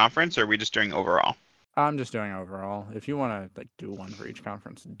for each conference, or are we just doing overall? I'm just doing overall. If you want to do one for each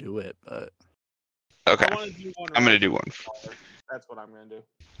conference, do it. But Okay. I want to do one. I'm gonna do one. That's what I'm gonna do.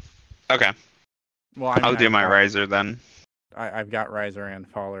 Okay. well, I'll do my riser then. I've got riser and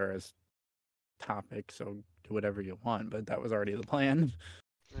faller as topic, so do whatever you want. But that was already the plan.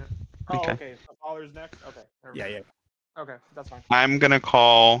 Yeah. Oh, Okay. okay. So Faller's next. Okay. Yeah. Okay, that's fine. I'm gonna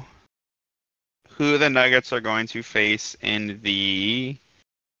call who the Nuggets are going to face in the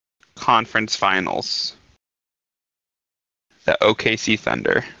conference finals. The OKC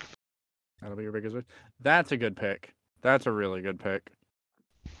Thunder. That'll be your biggest win. That's a good pick. That's a really good pick.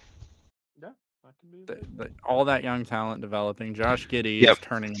 Yeah, that can be. All that young talent developing. Josh Giddey is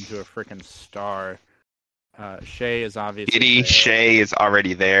turning into a freaking star. Shea is obviously Giddey, Shea is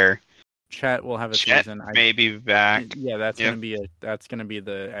already there. Chet will have a Chet season. may be back. Yeah, that's gonna be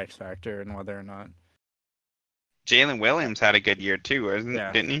the X factor and whether or not. Jalen Williams had a good year too,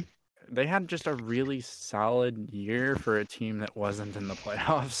 didn't he? They had just a really solid year for a team that wasn't in the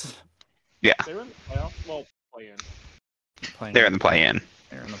playoffs. Yeah. They were in the playoffs. Well, play-in. They're in the play-in.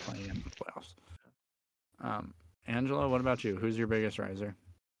 They're in the play-in playoffs. Angelo, what about you? Who's your biggest riser?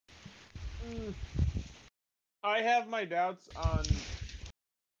 I have my doubts on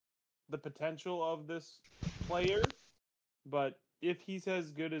the potential of this player, but if he's as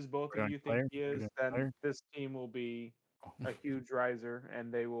good as both of you think he is, then this team will be a huge riser,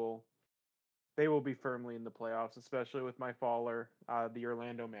 and they will be firmly in the playoffs, especially with my faller, the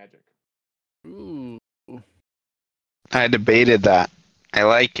Orlando Magic. Ooh. I debated that. I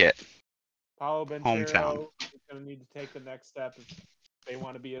like it. Paolo Banchero is going to need to take the next step if they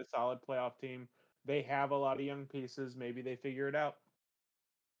want to be a solid playoff team. They have a lot of young pieces. Maybe they figure it out.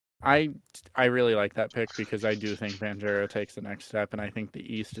 I really like that pick because I do think Banchero takes the next step, and I think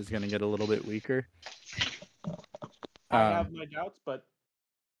the East is going to get a little bit weaker. I have my doubts, but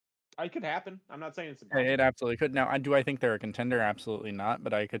it could happen. I'm not saying it's impossible. It absolutely could. Now, do I think they're a contender? Absolutely not,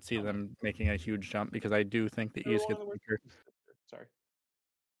 but I could see them making a huge jump because I do think the East gets weaker. Sorry.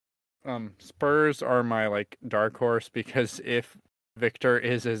 Spurs are my dark horse because if Victor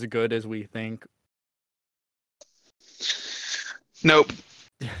is as good as we think, nope.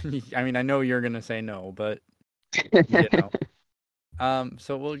 I mean, I know you're gonna say no, but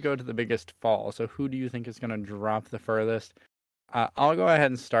so we'll go to the biggest fall. So who do you think is gonna drop the furthest? I'll go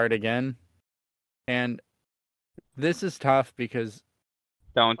ahead and start again, and this is tough because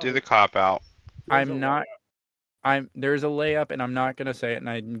don't do the cop out. There's a layup, and I'm not gonna say it, and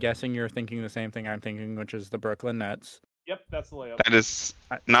I'm guessing you're thinking the same thing I'm thinking, which is the Brooklyn Nets. Yep, that's the layup. That is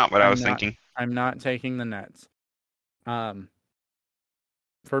not what I was thinking. I'm not taking the Nets.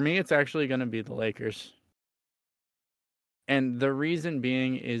 For me, it's actually going to be the Lakers. And the reason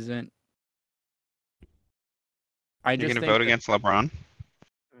being isn't... You're going to vote against LeBron?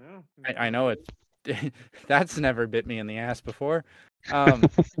 I know it. That's never bit me in the ass before. For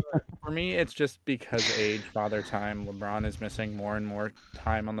me, it's just because age, father time. LeBron is missing more and more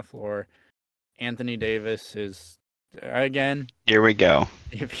time on the floor. Anthony Davis is, again... Here we go.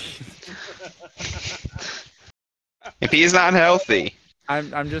 If he's not healthy...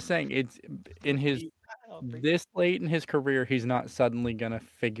 I'm just saying it's in his this late in his career, he's not suddenly gonna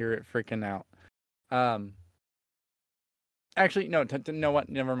figure it freaking out. Actually, no. Know what?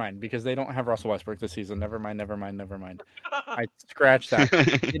 Never mind, because they don't have Russell Westbrook this season. Never mind. I scratched that.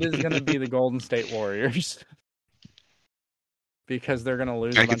 It is gonna be the Golden State Warriors because they're gonna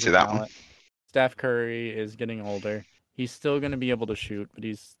lose a bunch of talent. Steph Curry is getting older. He's still gonna be able to shoot, but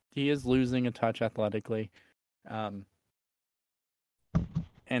he is losing a touch athletically.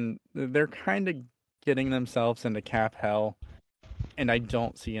 And they're kind of getting themselves into cap hell, and I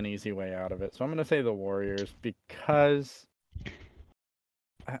don't see an easy way out of it. So I'm going to say the Warriors because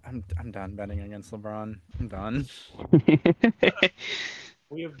I'm done betting against LeBron. I'm done.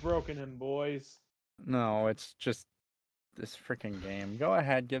 We have broken him, boys. No, it's just this freaking game. Go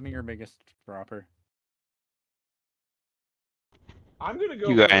ahead, give me your biggest dropper. I'm gonna go.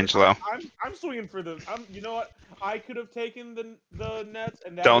 You go, Angelo. I'm swinging for the. You know what? I could have taken the Nets,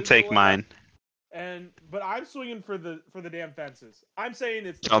 and that don't take mine. But I'm swinging for the damn fences. I'm saying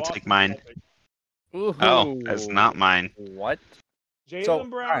it's. Don't take mine. Ooh. Oh, that's not mine. What? Jaylen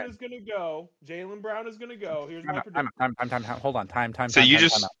Brown is going to go. Jaylen Brown is going to go. Here's my prediction. Time. Hold on. Time. So you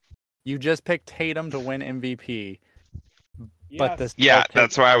just time out. You just picked Tatum to win MVP. Yes. But this. Yeah,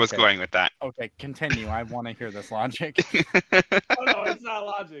 that's where I was going with that. Okay, continue. I want to hear this logic. Oh no, it's not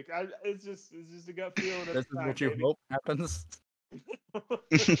logic. It's just a gut feeling. This is what you hope happens. But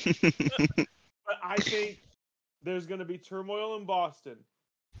I think there's going to be turmoil in Boston.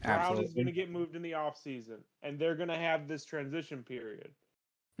 Brown is going to get moved in the offseason, and they're going to have this transition period.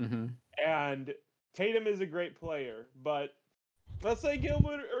 Mm-hmm. And Tatum is a great player, but let's say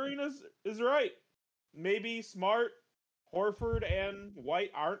Gilbert Arenas is right. Maybe Smart, Horford, and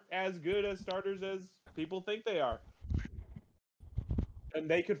White aren't as good as starters as people think they are. And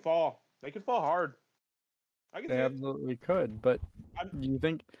they could fall. They could fall hard. They absolutely could, but you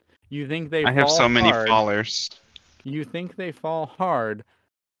think they I have fall so many hard. fallers. You think they fall hard,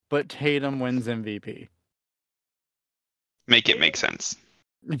 but Tatum wins MVP. Make it make sense.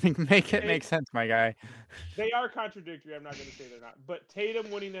 Make it make sense, my guy. They are contradictory. I'm not going to say they're not. But Tatum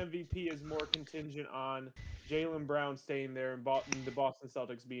winning MVP is more contingent on Jaylen Brown staying there and the Boston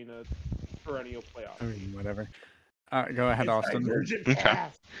Celtics being a perennial playoff. I mean, whatever. Go ahead, Austin. Okay.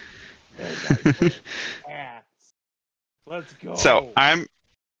 Let's go. So I'm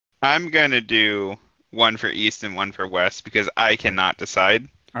going to do one for East and one for West because I cannot decide.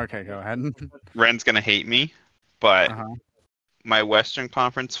 Okay, go ahead. Ren's going to hate me, but my Western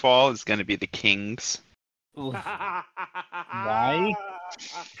Conference fall is going to be the Kings. Why?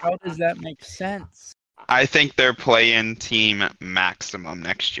 How does that make sense? I think they're playing team maximum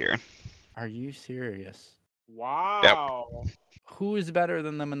next year. Are you serious? Wow. Yep. Who is better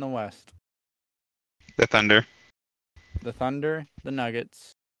than them in the West? The Thunder. The Thunder, the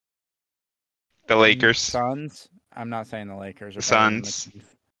Nuggets. The Lakers. Suns. I'm not saying the Lakers. The Suns.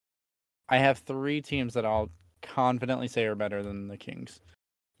 I have 3 teams that I'll confidently say are better than the Kings.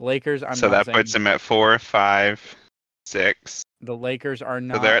 Lakers, so that puts them at 4, 5, 6. The Lakers are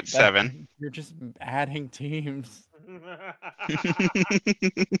not. So they're at 7. You're just adding teams. The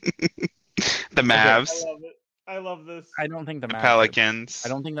Mavs. I love this. I don't think the Mavs. Pelicans. I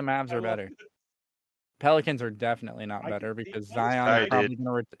don't think the Mavs are better. Pelicans are definitely not better because Zion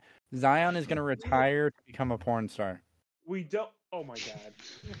is going to retire to become a porn star. We don't. Oh my God.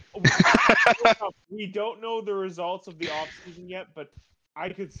 We don't know the results of the offseason yet, but I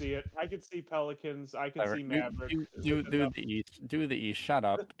could see it. I could see Pelicans. I could see Mavericks. Do the East. Do the East. Shut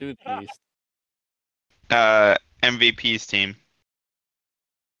up. Do the East. MVP's team.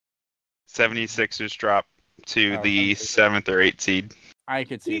 76ers drop to the 7th or 8th seed. I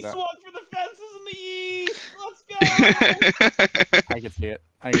could see he that. He swung for the fences in the East. Let's go. I could see it.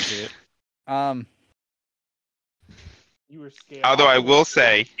 You were scared. Although I will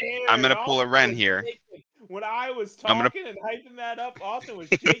say, I'm going to pull a Rehn here. When I was talking and hyping that up, Austin was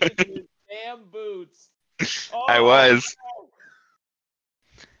shaking in his damn boots. Oh, I was.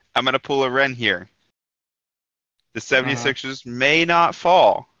 I'm going to pull a Rehn here. The 76ers may not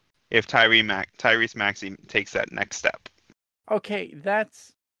fall if Tyrese Maxey takes that next step. Okay,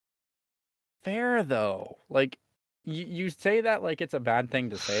 that's fair, though. Like, you say that like it's a bad thing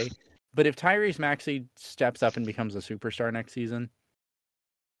to say, but if Tyrese Maxey steps up and becomes a superstar next season,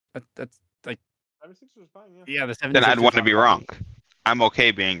 that's like... 76ers fine, yeah. Yeah, the 76ers then I'd want to be wrong. I'm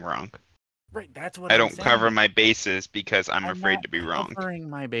okay being wrong. Right, that's what I don't cover my bases because I'm afraid to be wrong. I'm covering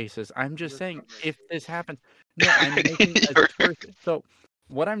my bases. I'm just saying, if this happens... No, I'm making so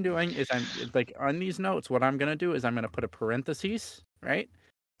what I'm doing is I'm like on these notes, what I'm going to do is I'm going to put a parentheses, right?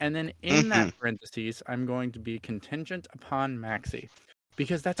 And then in that parentheses, I'm going to be contingent upon Maxey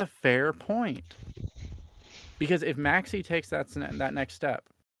because that's a fair point. Because if Maxey takes that next step,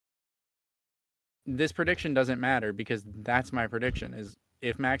 this prediction doesn't matter because that's my prediction is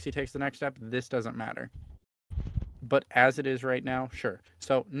if Maxey takes the next step, this doesn't matter. But as it is right now, sure.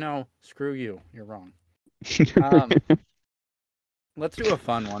 So no, screw you. You're wrong. Let's do a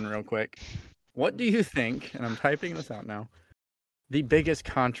fun one real quick. What do you think, and I'm typing this out now, the biggest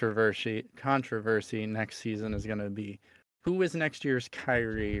controversy next season is going to be? Who is next year's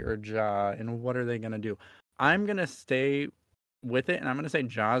Kyrie or Ja, and what are they going to do? I'm going to stay with it, and I'm going to say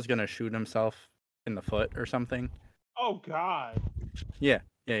Ja's going to shoot himself in the foot or something. Oh, God. Yeah.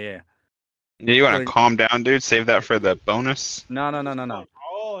 You want to calm down, dude? Save that for the bonus? No.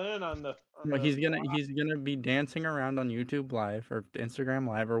 All in on the... No, he's gonna be dancing around on YouTube Live or Instagram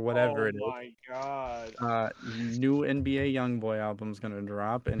Live or whatever it is. Oh my God! New NBA YoungBoy album's gonna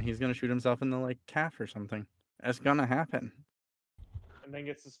drop, and he's gonna shoot himself in the calf or something. That's gonna happen. And then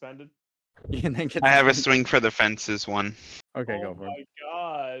get suspended. I have a swing for the fences one. Okay, go for it. Oh my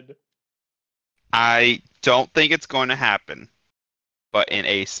God! I don't think it's going to happen, but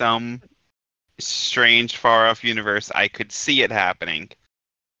in some strange far off universe, I could see it happening.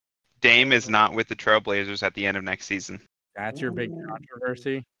 Dame is not with the Trailblazers at the end of next season. That's your big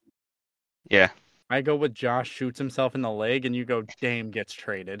controversy. Yeah. I go with Josh shoots himself in the leg, and you go Dame gets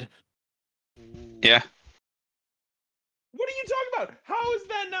traded. Yeah. What are you talking about? How is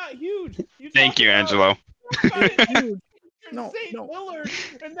that not huge? Thank you, Angelo. It's huge. No, St. no. Willard,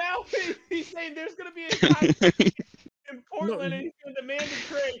 and now he's saying there's going to be a time in Portland, and he's going to demand a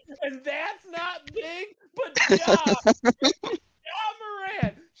trade, and that's not big. But Ja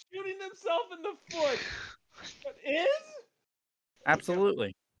Morant shooting himself in the foot. What is?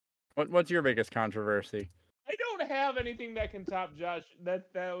 Absolutely. What's your biggest controversy? I don't have anything that can top Josh. That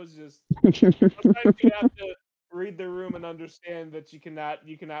was just. Sometimes you have to read the room and understand that you cannot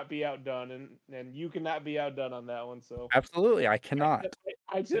be outdone, and you cannot be outdone on that one. So Absolutely, I cannot.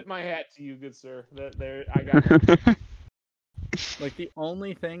 I tip my hat to you, good sir. There, I got nothing. Like the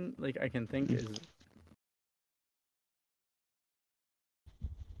only thing like I can think is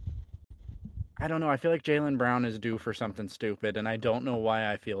I don't know. I feel like Jaylen Brown is due for something stupid, and I don't know why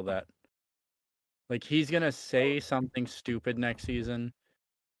I feel that. Like he's gonna say something stupid next season,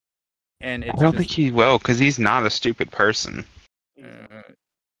 and it's I don't think he will, because he's not a stupid person.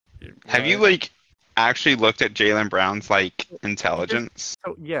 Have you actually looked at Jaylen Brown's intelligence?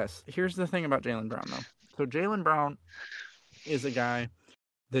 So yes, here's the thing about Jaylen Brown though. So Jaylen Brown is a guy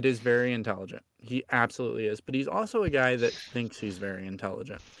that is very intelligent. He absolutely is, but he's also a guy that thinks he's very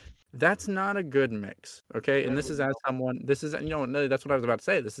intelligent. That's not a good mix, okay? And this is as someone. This is no, that's what I was about to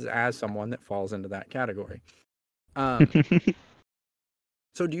say. This is as someone that falls into that category. So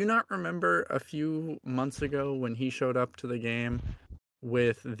do you not remember a few months ago when he showed up to the game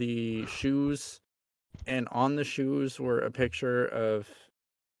with the shoes, and on the shoes were a picture of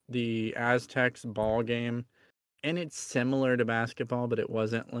the Aztecs ball game, and it's similar to basketball, but it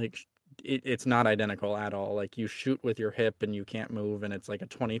wasn't like it's not identical at all. Like you shoot with your hip and you can't move, and it's like a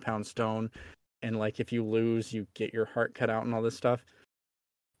 20-pound stone, and like if you lose, you get your heart cut out and all this stuff.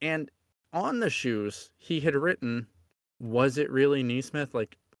 And on the shoes, he had written, "Was it really Neesmith?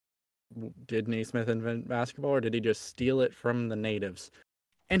 Like, did Neesmith invent basketball, or did he just steal it from the natives?"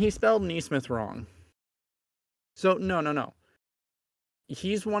 And he spelled Neesmith wrong. So no.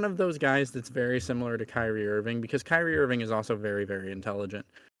 He's one of those guys that's very similar to Kyrie Irving, because Kyrie Irving is also very, very intelligent.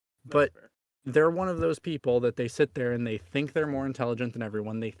 But they're one of those people that they sit there and they think they're more intelligent than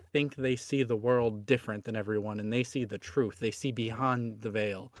everyone. They think they see the world different than everyone, and they see the truth. They see beyond the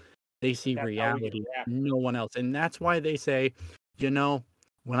veil. They see reality, no one else. And that's why they say,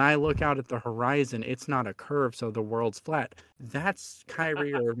 when I look out at the horizon, it's not a curve, so the world's flat. That's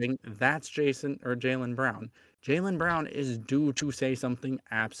Kyrie Irving. That's Jaylen Brown. Jaylen Brown is due to say something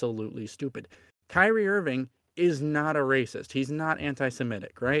absolutely stupid. Kyrie Irving is not a racist. He's not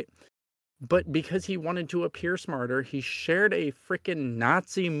anti-Semitic, right? But because he wanted to appear smarter, he shared a freaking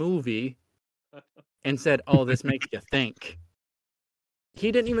Nazi movie and said, "Oh, this makes you think."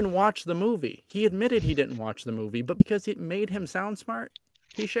 He didn't even watch the movie. He admitted he didn't watch the movie, but because it made him sound smart,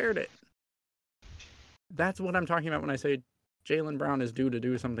 he shared it. That's what I'm talking about when I say Jaylen Brown is due to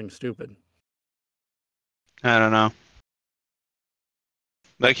do something stupid. I don't know.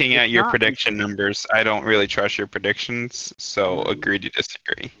 Looking at your prediction numbers, I don't really trust your predictions, so agree to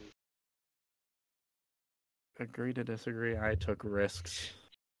disagree. Agree to disagree. I took risks.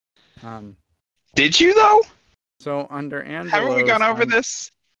 Did you, though? So under Angelo, haven't we gone over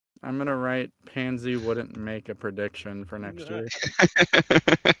this? I'm gonna write Pansy wouldn't make a prediction for next year.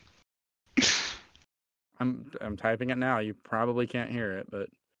 I'm typing it now. You probably can't hear it, but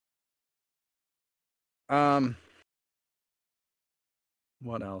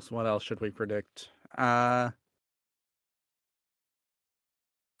what else? What else should we predict?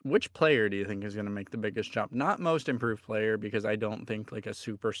 Which player do you think is going to make the biggest jump? Not most improved player, because I don't think like a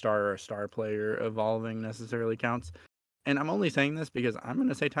superstar or a star player evolving necessarily counts. And I'm only saying this because I'm going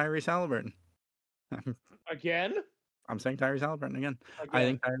to say Tyrese Halliburton. Again? I'm saying Tyrese Halliburton again. I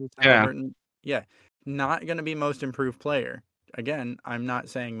think Tyrese Halliburton, not going to be most improved player. Again, I'm not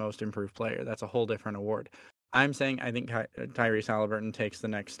saying most improved player. That's a whole different award. I'm saying I think Tyrese Halliburton takes the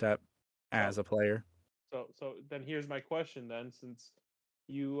next step as a player. So then here's my question then, since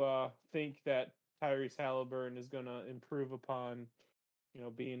you think that Tyrese Halliburton is going to improve upon,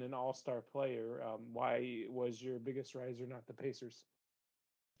 being an all-star player, why was your biggest riser not the Pacers?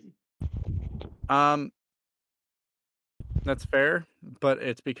 That's fair, but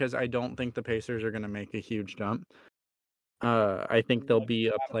it's because I don't think the Pacers are going to make a huge jump. I think they'll be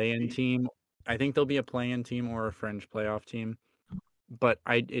a play-in team. I think they'll be a play-in team or a fringe playoff team, but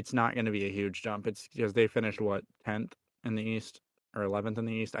it's not going to be a huge jump. It's because they finished 10th in the East. or 11th in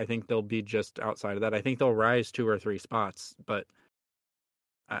the East. I think they'll be just outside of that. I think they'll rise 2 or 3 spots, but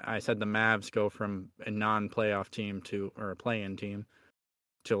I said the Mavs go from a non-playoff team or a play-in team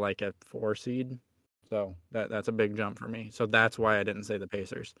to like a 4 seed. So that's a big jump for me. So that's why I didn't say the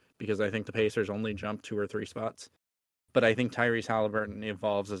Pacers, because I think the Pacers only jump 2 or 3 spots. But I think Tyrese Halliburton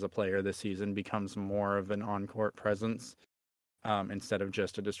evolves as a player this season, becomes more of an on-court presence instead of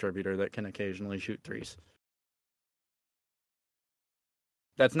just a distributor that can occasionally shoot threes.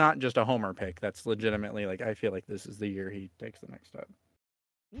 That's not just a homer pick. That's legitimately, like, I feel like this is the year he takes the next step.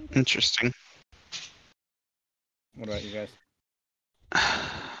 Interesting. What about you guys?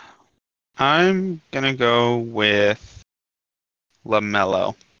 I'm gonna go with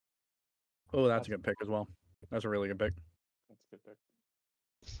LaMelo. Oh, that's a good pick as well. That's a really good pick. That's a good pick.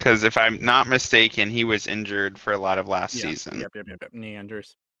 Because if I'm not mistaken, he was injured for a lot of last season. Yep. Knee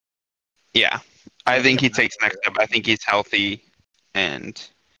injuries. Yeah. I think he takes next step. I think he's healthy, and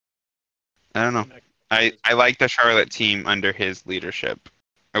I don't know. I like the Charlotte team under his leadership,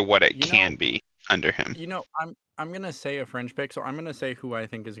 or what it can be under him. You know, I'm gonna say a fringe pick, so I'm gonna say who I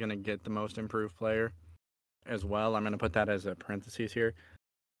think is gonna get the most improved player as well. I'm gonna put that as a parenthesis here.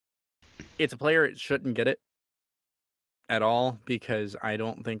 It's a player it shouldn't get it at all, because I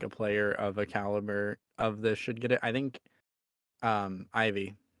don't think a player of a caliber of this should get it. I think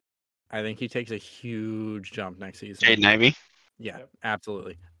Ivy. I think he takes a huge jump next season. Jaden Ivey? Yeah,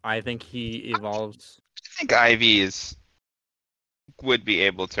 absolutely. I think he evolves. I think Ivy would be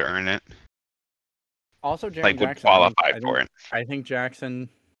able to earn it. Also, Jaren would Jackson, qualify for it. I think Jackson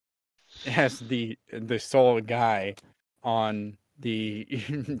has the sole guy on the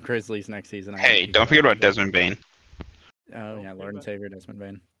Grizzlies next season. Hey, don't forget about Desmond Bane. Oh yeah, Lord and Savior Desmond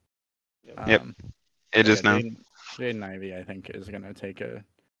Bane. Yep. It is now. Jaden Ivey, I think, is going to take a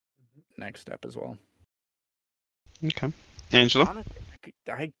next step as well. Okay. Angelo? Honestly,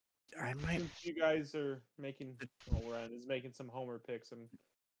 I might. Since you guys are making, Rehn is making some homer picks, I'm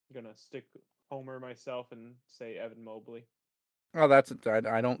gonna stick homer myself and say Evan Mobley. Oh, I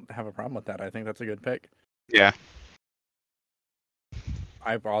don't have a problem with that. I think that's a good pick. Yeah.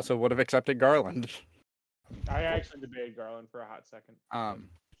 I also would have accepted Garland. I actually debated Garland for a hot second.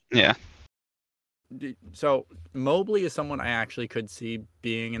 Yeah. So Mobley is someone I actually could see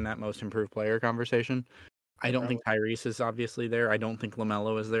being in that most improved player conversation. I don't think Tyrese is obviously there. I don't think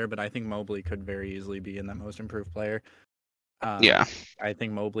LaMelo is there, but I think Mobley could very easily be in that most improved player. Yeah. I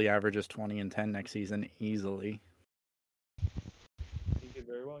think Mobley averages 20 and 10 next season easily. He did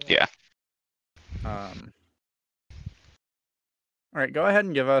very well. Yeah. All right, go ahead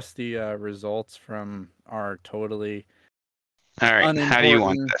and give us the results from our totally All right. How do you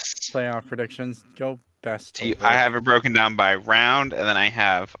want this? Playoff predictions. Go best. I have it broken down by round, and then I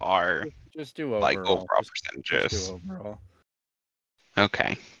have our just do overall, percentages. Just do overall.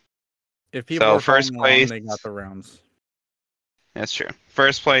 Okay. If people so were first place, they got the rounds. That's true.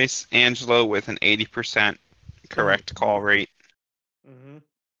 First place, Angelo with an 80% correct call rate. Mm-hmm.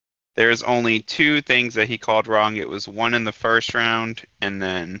 There's only 2 things that he called wrong. It was 1 in the first round, and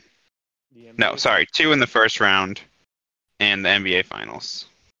then 2 in the first round, and the NBA Finals.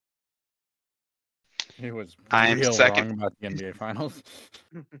 He was I'm second wrong about the NBA Finals.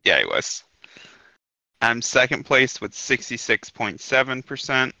 Yeah, he was. I'm second place with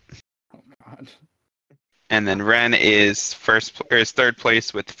 66.7%. Oh God. And then Rehn is third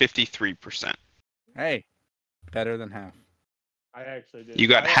place with 53%. Hey, better than half. I actually did. You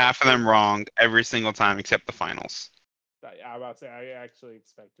got half of them wrong every single time except the finals. I about to say I actually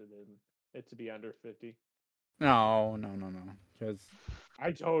expected it to be under 50. No. Because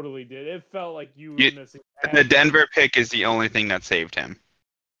I totally did. It felt like you were missing. The Denver pick is the only thing that saved him.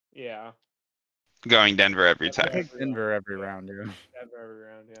 Yeah. Going Denver every time. Denver every round, yeah. Denver every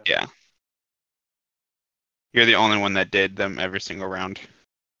round, yeah. Yeah. You're the only one that did them every single round.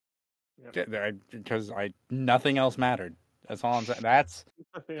 Yep. Because nothing else mattered. That's all I'm saying. That's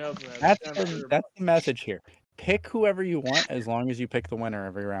the message here. Pick whoever you want as long as you pick the winner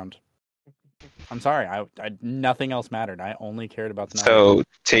every round. I'm sorry, I nothing else mattered. I only cared about the numbers. So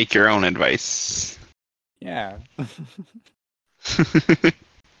take your own advice. Yeah.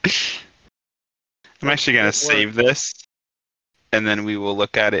 I'm actually gonna save this, and then we will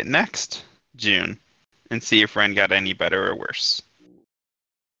look at it next June and see if Rehn got any better or worse.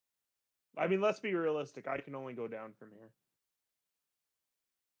 I mean, let's be realistic. I can only go down from here.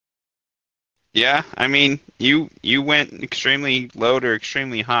 Yeah, I mean, you went extremely low to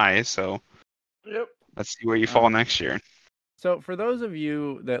extremely high, so yep. Let's see where you fall next year. So for those of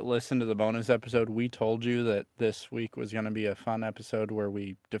you that listened to the bonus episode, we told you that this week was going to be a fun episode where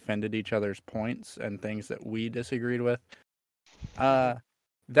we defended each other's points and things that we disagreed with.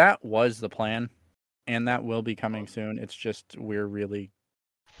 That was the plan, and that will be coming soon. It's just we're really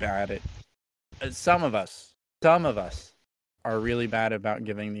bad at some of us are really bad about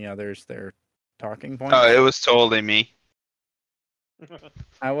giving the others their talking points. Oh, it was totally me.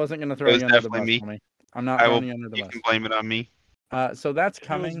 I wasn't going to It throw was you under the definitely bus, me. homie. I'm not I throwing will. you under the You bus. can blame it on me. So that's If it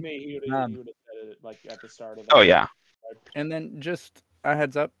was coming. me, he would have said it like at the start of that. Oh yeah. And then just a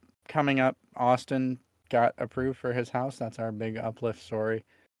heads up, coming up, Austin got approved for his house. That's our big uplift story.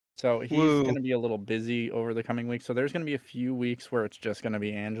 So he's Woo. going to be a little busy over the coming weeks. So there's going to be a few weeks where it's just going to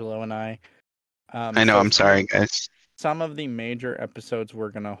be Angelo and I. I know. So I'm sorry, guys. some of the major episodes we're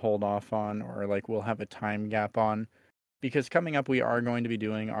going to hold off on, or like we'll have a time gap on, because coming up we are going to be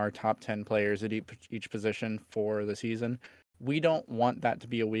doing our top 10 players at each position for the season. We don't want that to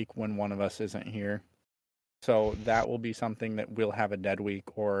be a week when one of us isn't here. So that will be something that we'll have a dead week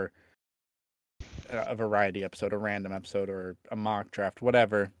or a variety episode, a random episode, or a mock draft,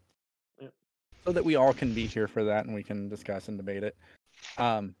 whatever, so that we all can be here for that and we can discuss and debate it.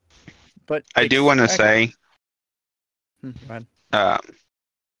 But I do want to say, go ahead.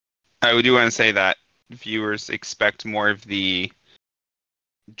 I do want to say that viewers expect more of the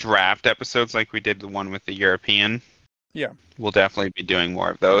draft episodes, like we did the one with the European. Yeah, we'll definitely be doing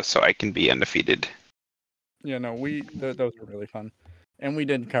more of those, so I can be undefeated. Yeah, no, those were really fun, and we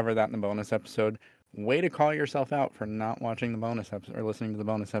did cover that in the bonus episode. Way to call yourself out for not watching the bonus episode or listening to the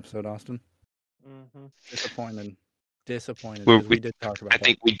bonus episode, Austin. Mm-hmm. Disappointed because we did talk about that. I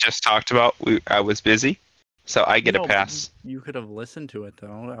think we just talked about. I was busy, so I get a pass. You could have listened to it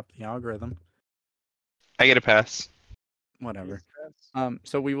though, up the algorithm. I get a pass. Whatever.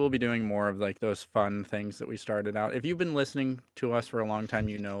 So we will be doing more of like those fun things that we started out. If you've been listening to us for a long time,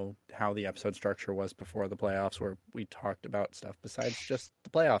 you know how the episode structure was before the playoffs, where we talked about stuff besides just the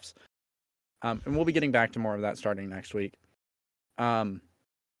playoffs. And we'll be getting back to more of that starting next week. It'll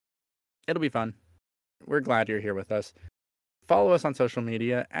be fun. We're glad you're here with us. Follow us on social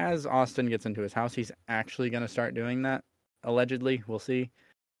media. As Austin gets into his house, he's actually going to start doing that. Allegedly, we'll see.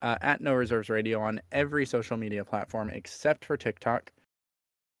 At No Reserves Radio on every social media platform except for TikTok.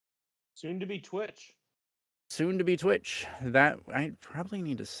 Soon to be Twitch. That I probably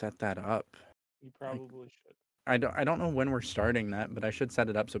need to set that up. You probably should. I don't know when we're starting that, but I should set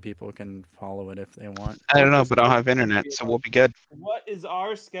it up so people can follow it if they want. I don't know, but I'll have internet, so we'll be good. What is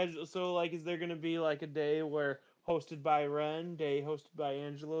our schedule? So, like, is there going to be like a day where hosted by Rehn, day hosted by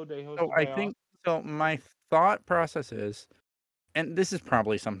Angelo, day hosted by Austin? So. My thought process is, and this is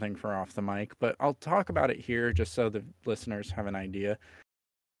probably something for off the mic, but I'll talk about it here just so the listeners have an idea.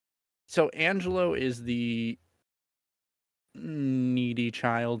 So Angelo is the needy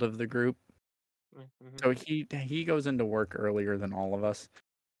child of the group. Mm-hmm. So he goes into work earlier than all of us.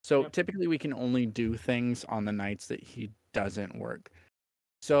 So typically we can only do things on the nights that he doesn't work.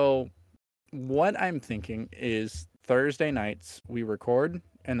 So what I'm thinking is Thursday nights we record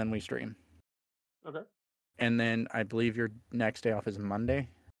and then we stream. Okay. And then I believe your next day off is Monday.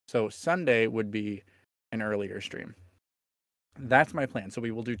 So Sunday would be an earlier stream. That's my plan. So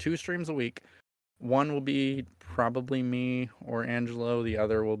we will do 2 streams a week. One will be probably me or Angelo. The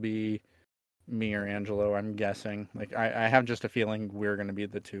other will be me or Angelo, I'm guessing. Like I have just a feeling we're going to be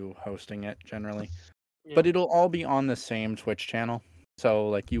the two hosting it generally. Yeah. But it'll all be on the same Twitch channel. So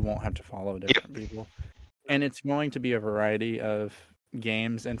like you won't have to follow different people. And it's going to be a variety of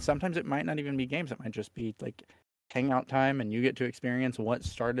games, and sometimes it might not even be games. It might just be like hangout time, and you get to experience what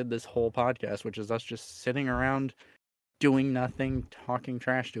started this whole podcast, which is us just sitting around doing nothing, talking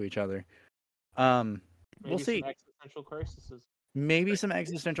trash to each other. We'll see. Existential crises. Maybe some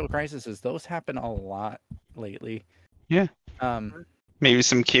existential crises. Those happen a lot lately. Yeah. Maybe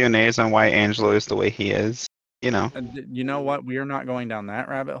some Q&As on why Angelo is the way he is. You know. You know what? We are not going down that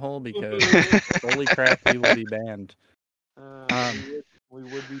rabbit hole because holy crap, we will be banned. We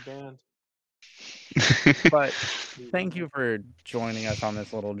would be banned. But thank you for joining us on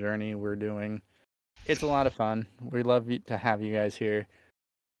this little journey we're doing. It's a lot of fun. We love to have you guys here.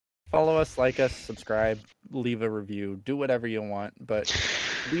 Follow us, like us, subscribe, leave a review, do whatever you want. But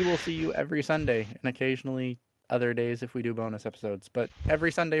we will see you every Sunday and occasionally other days if we do bonus episodes. But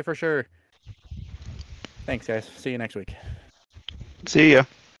every Sunday for sure. Thanks, guys. See you next week. See ya.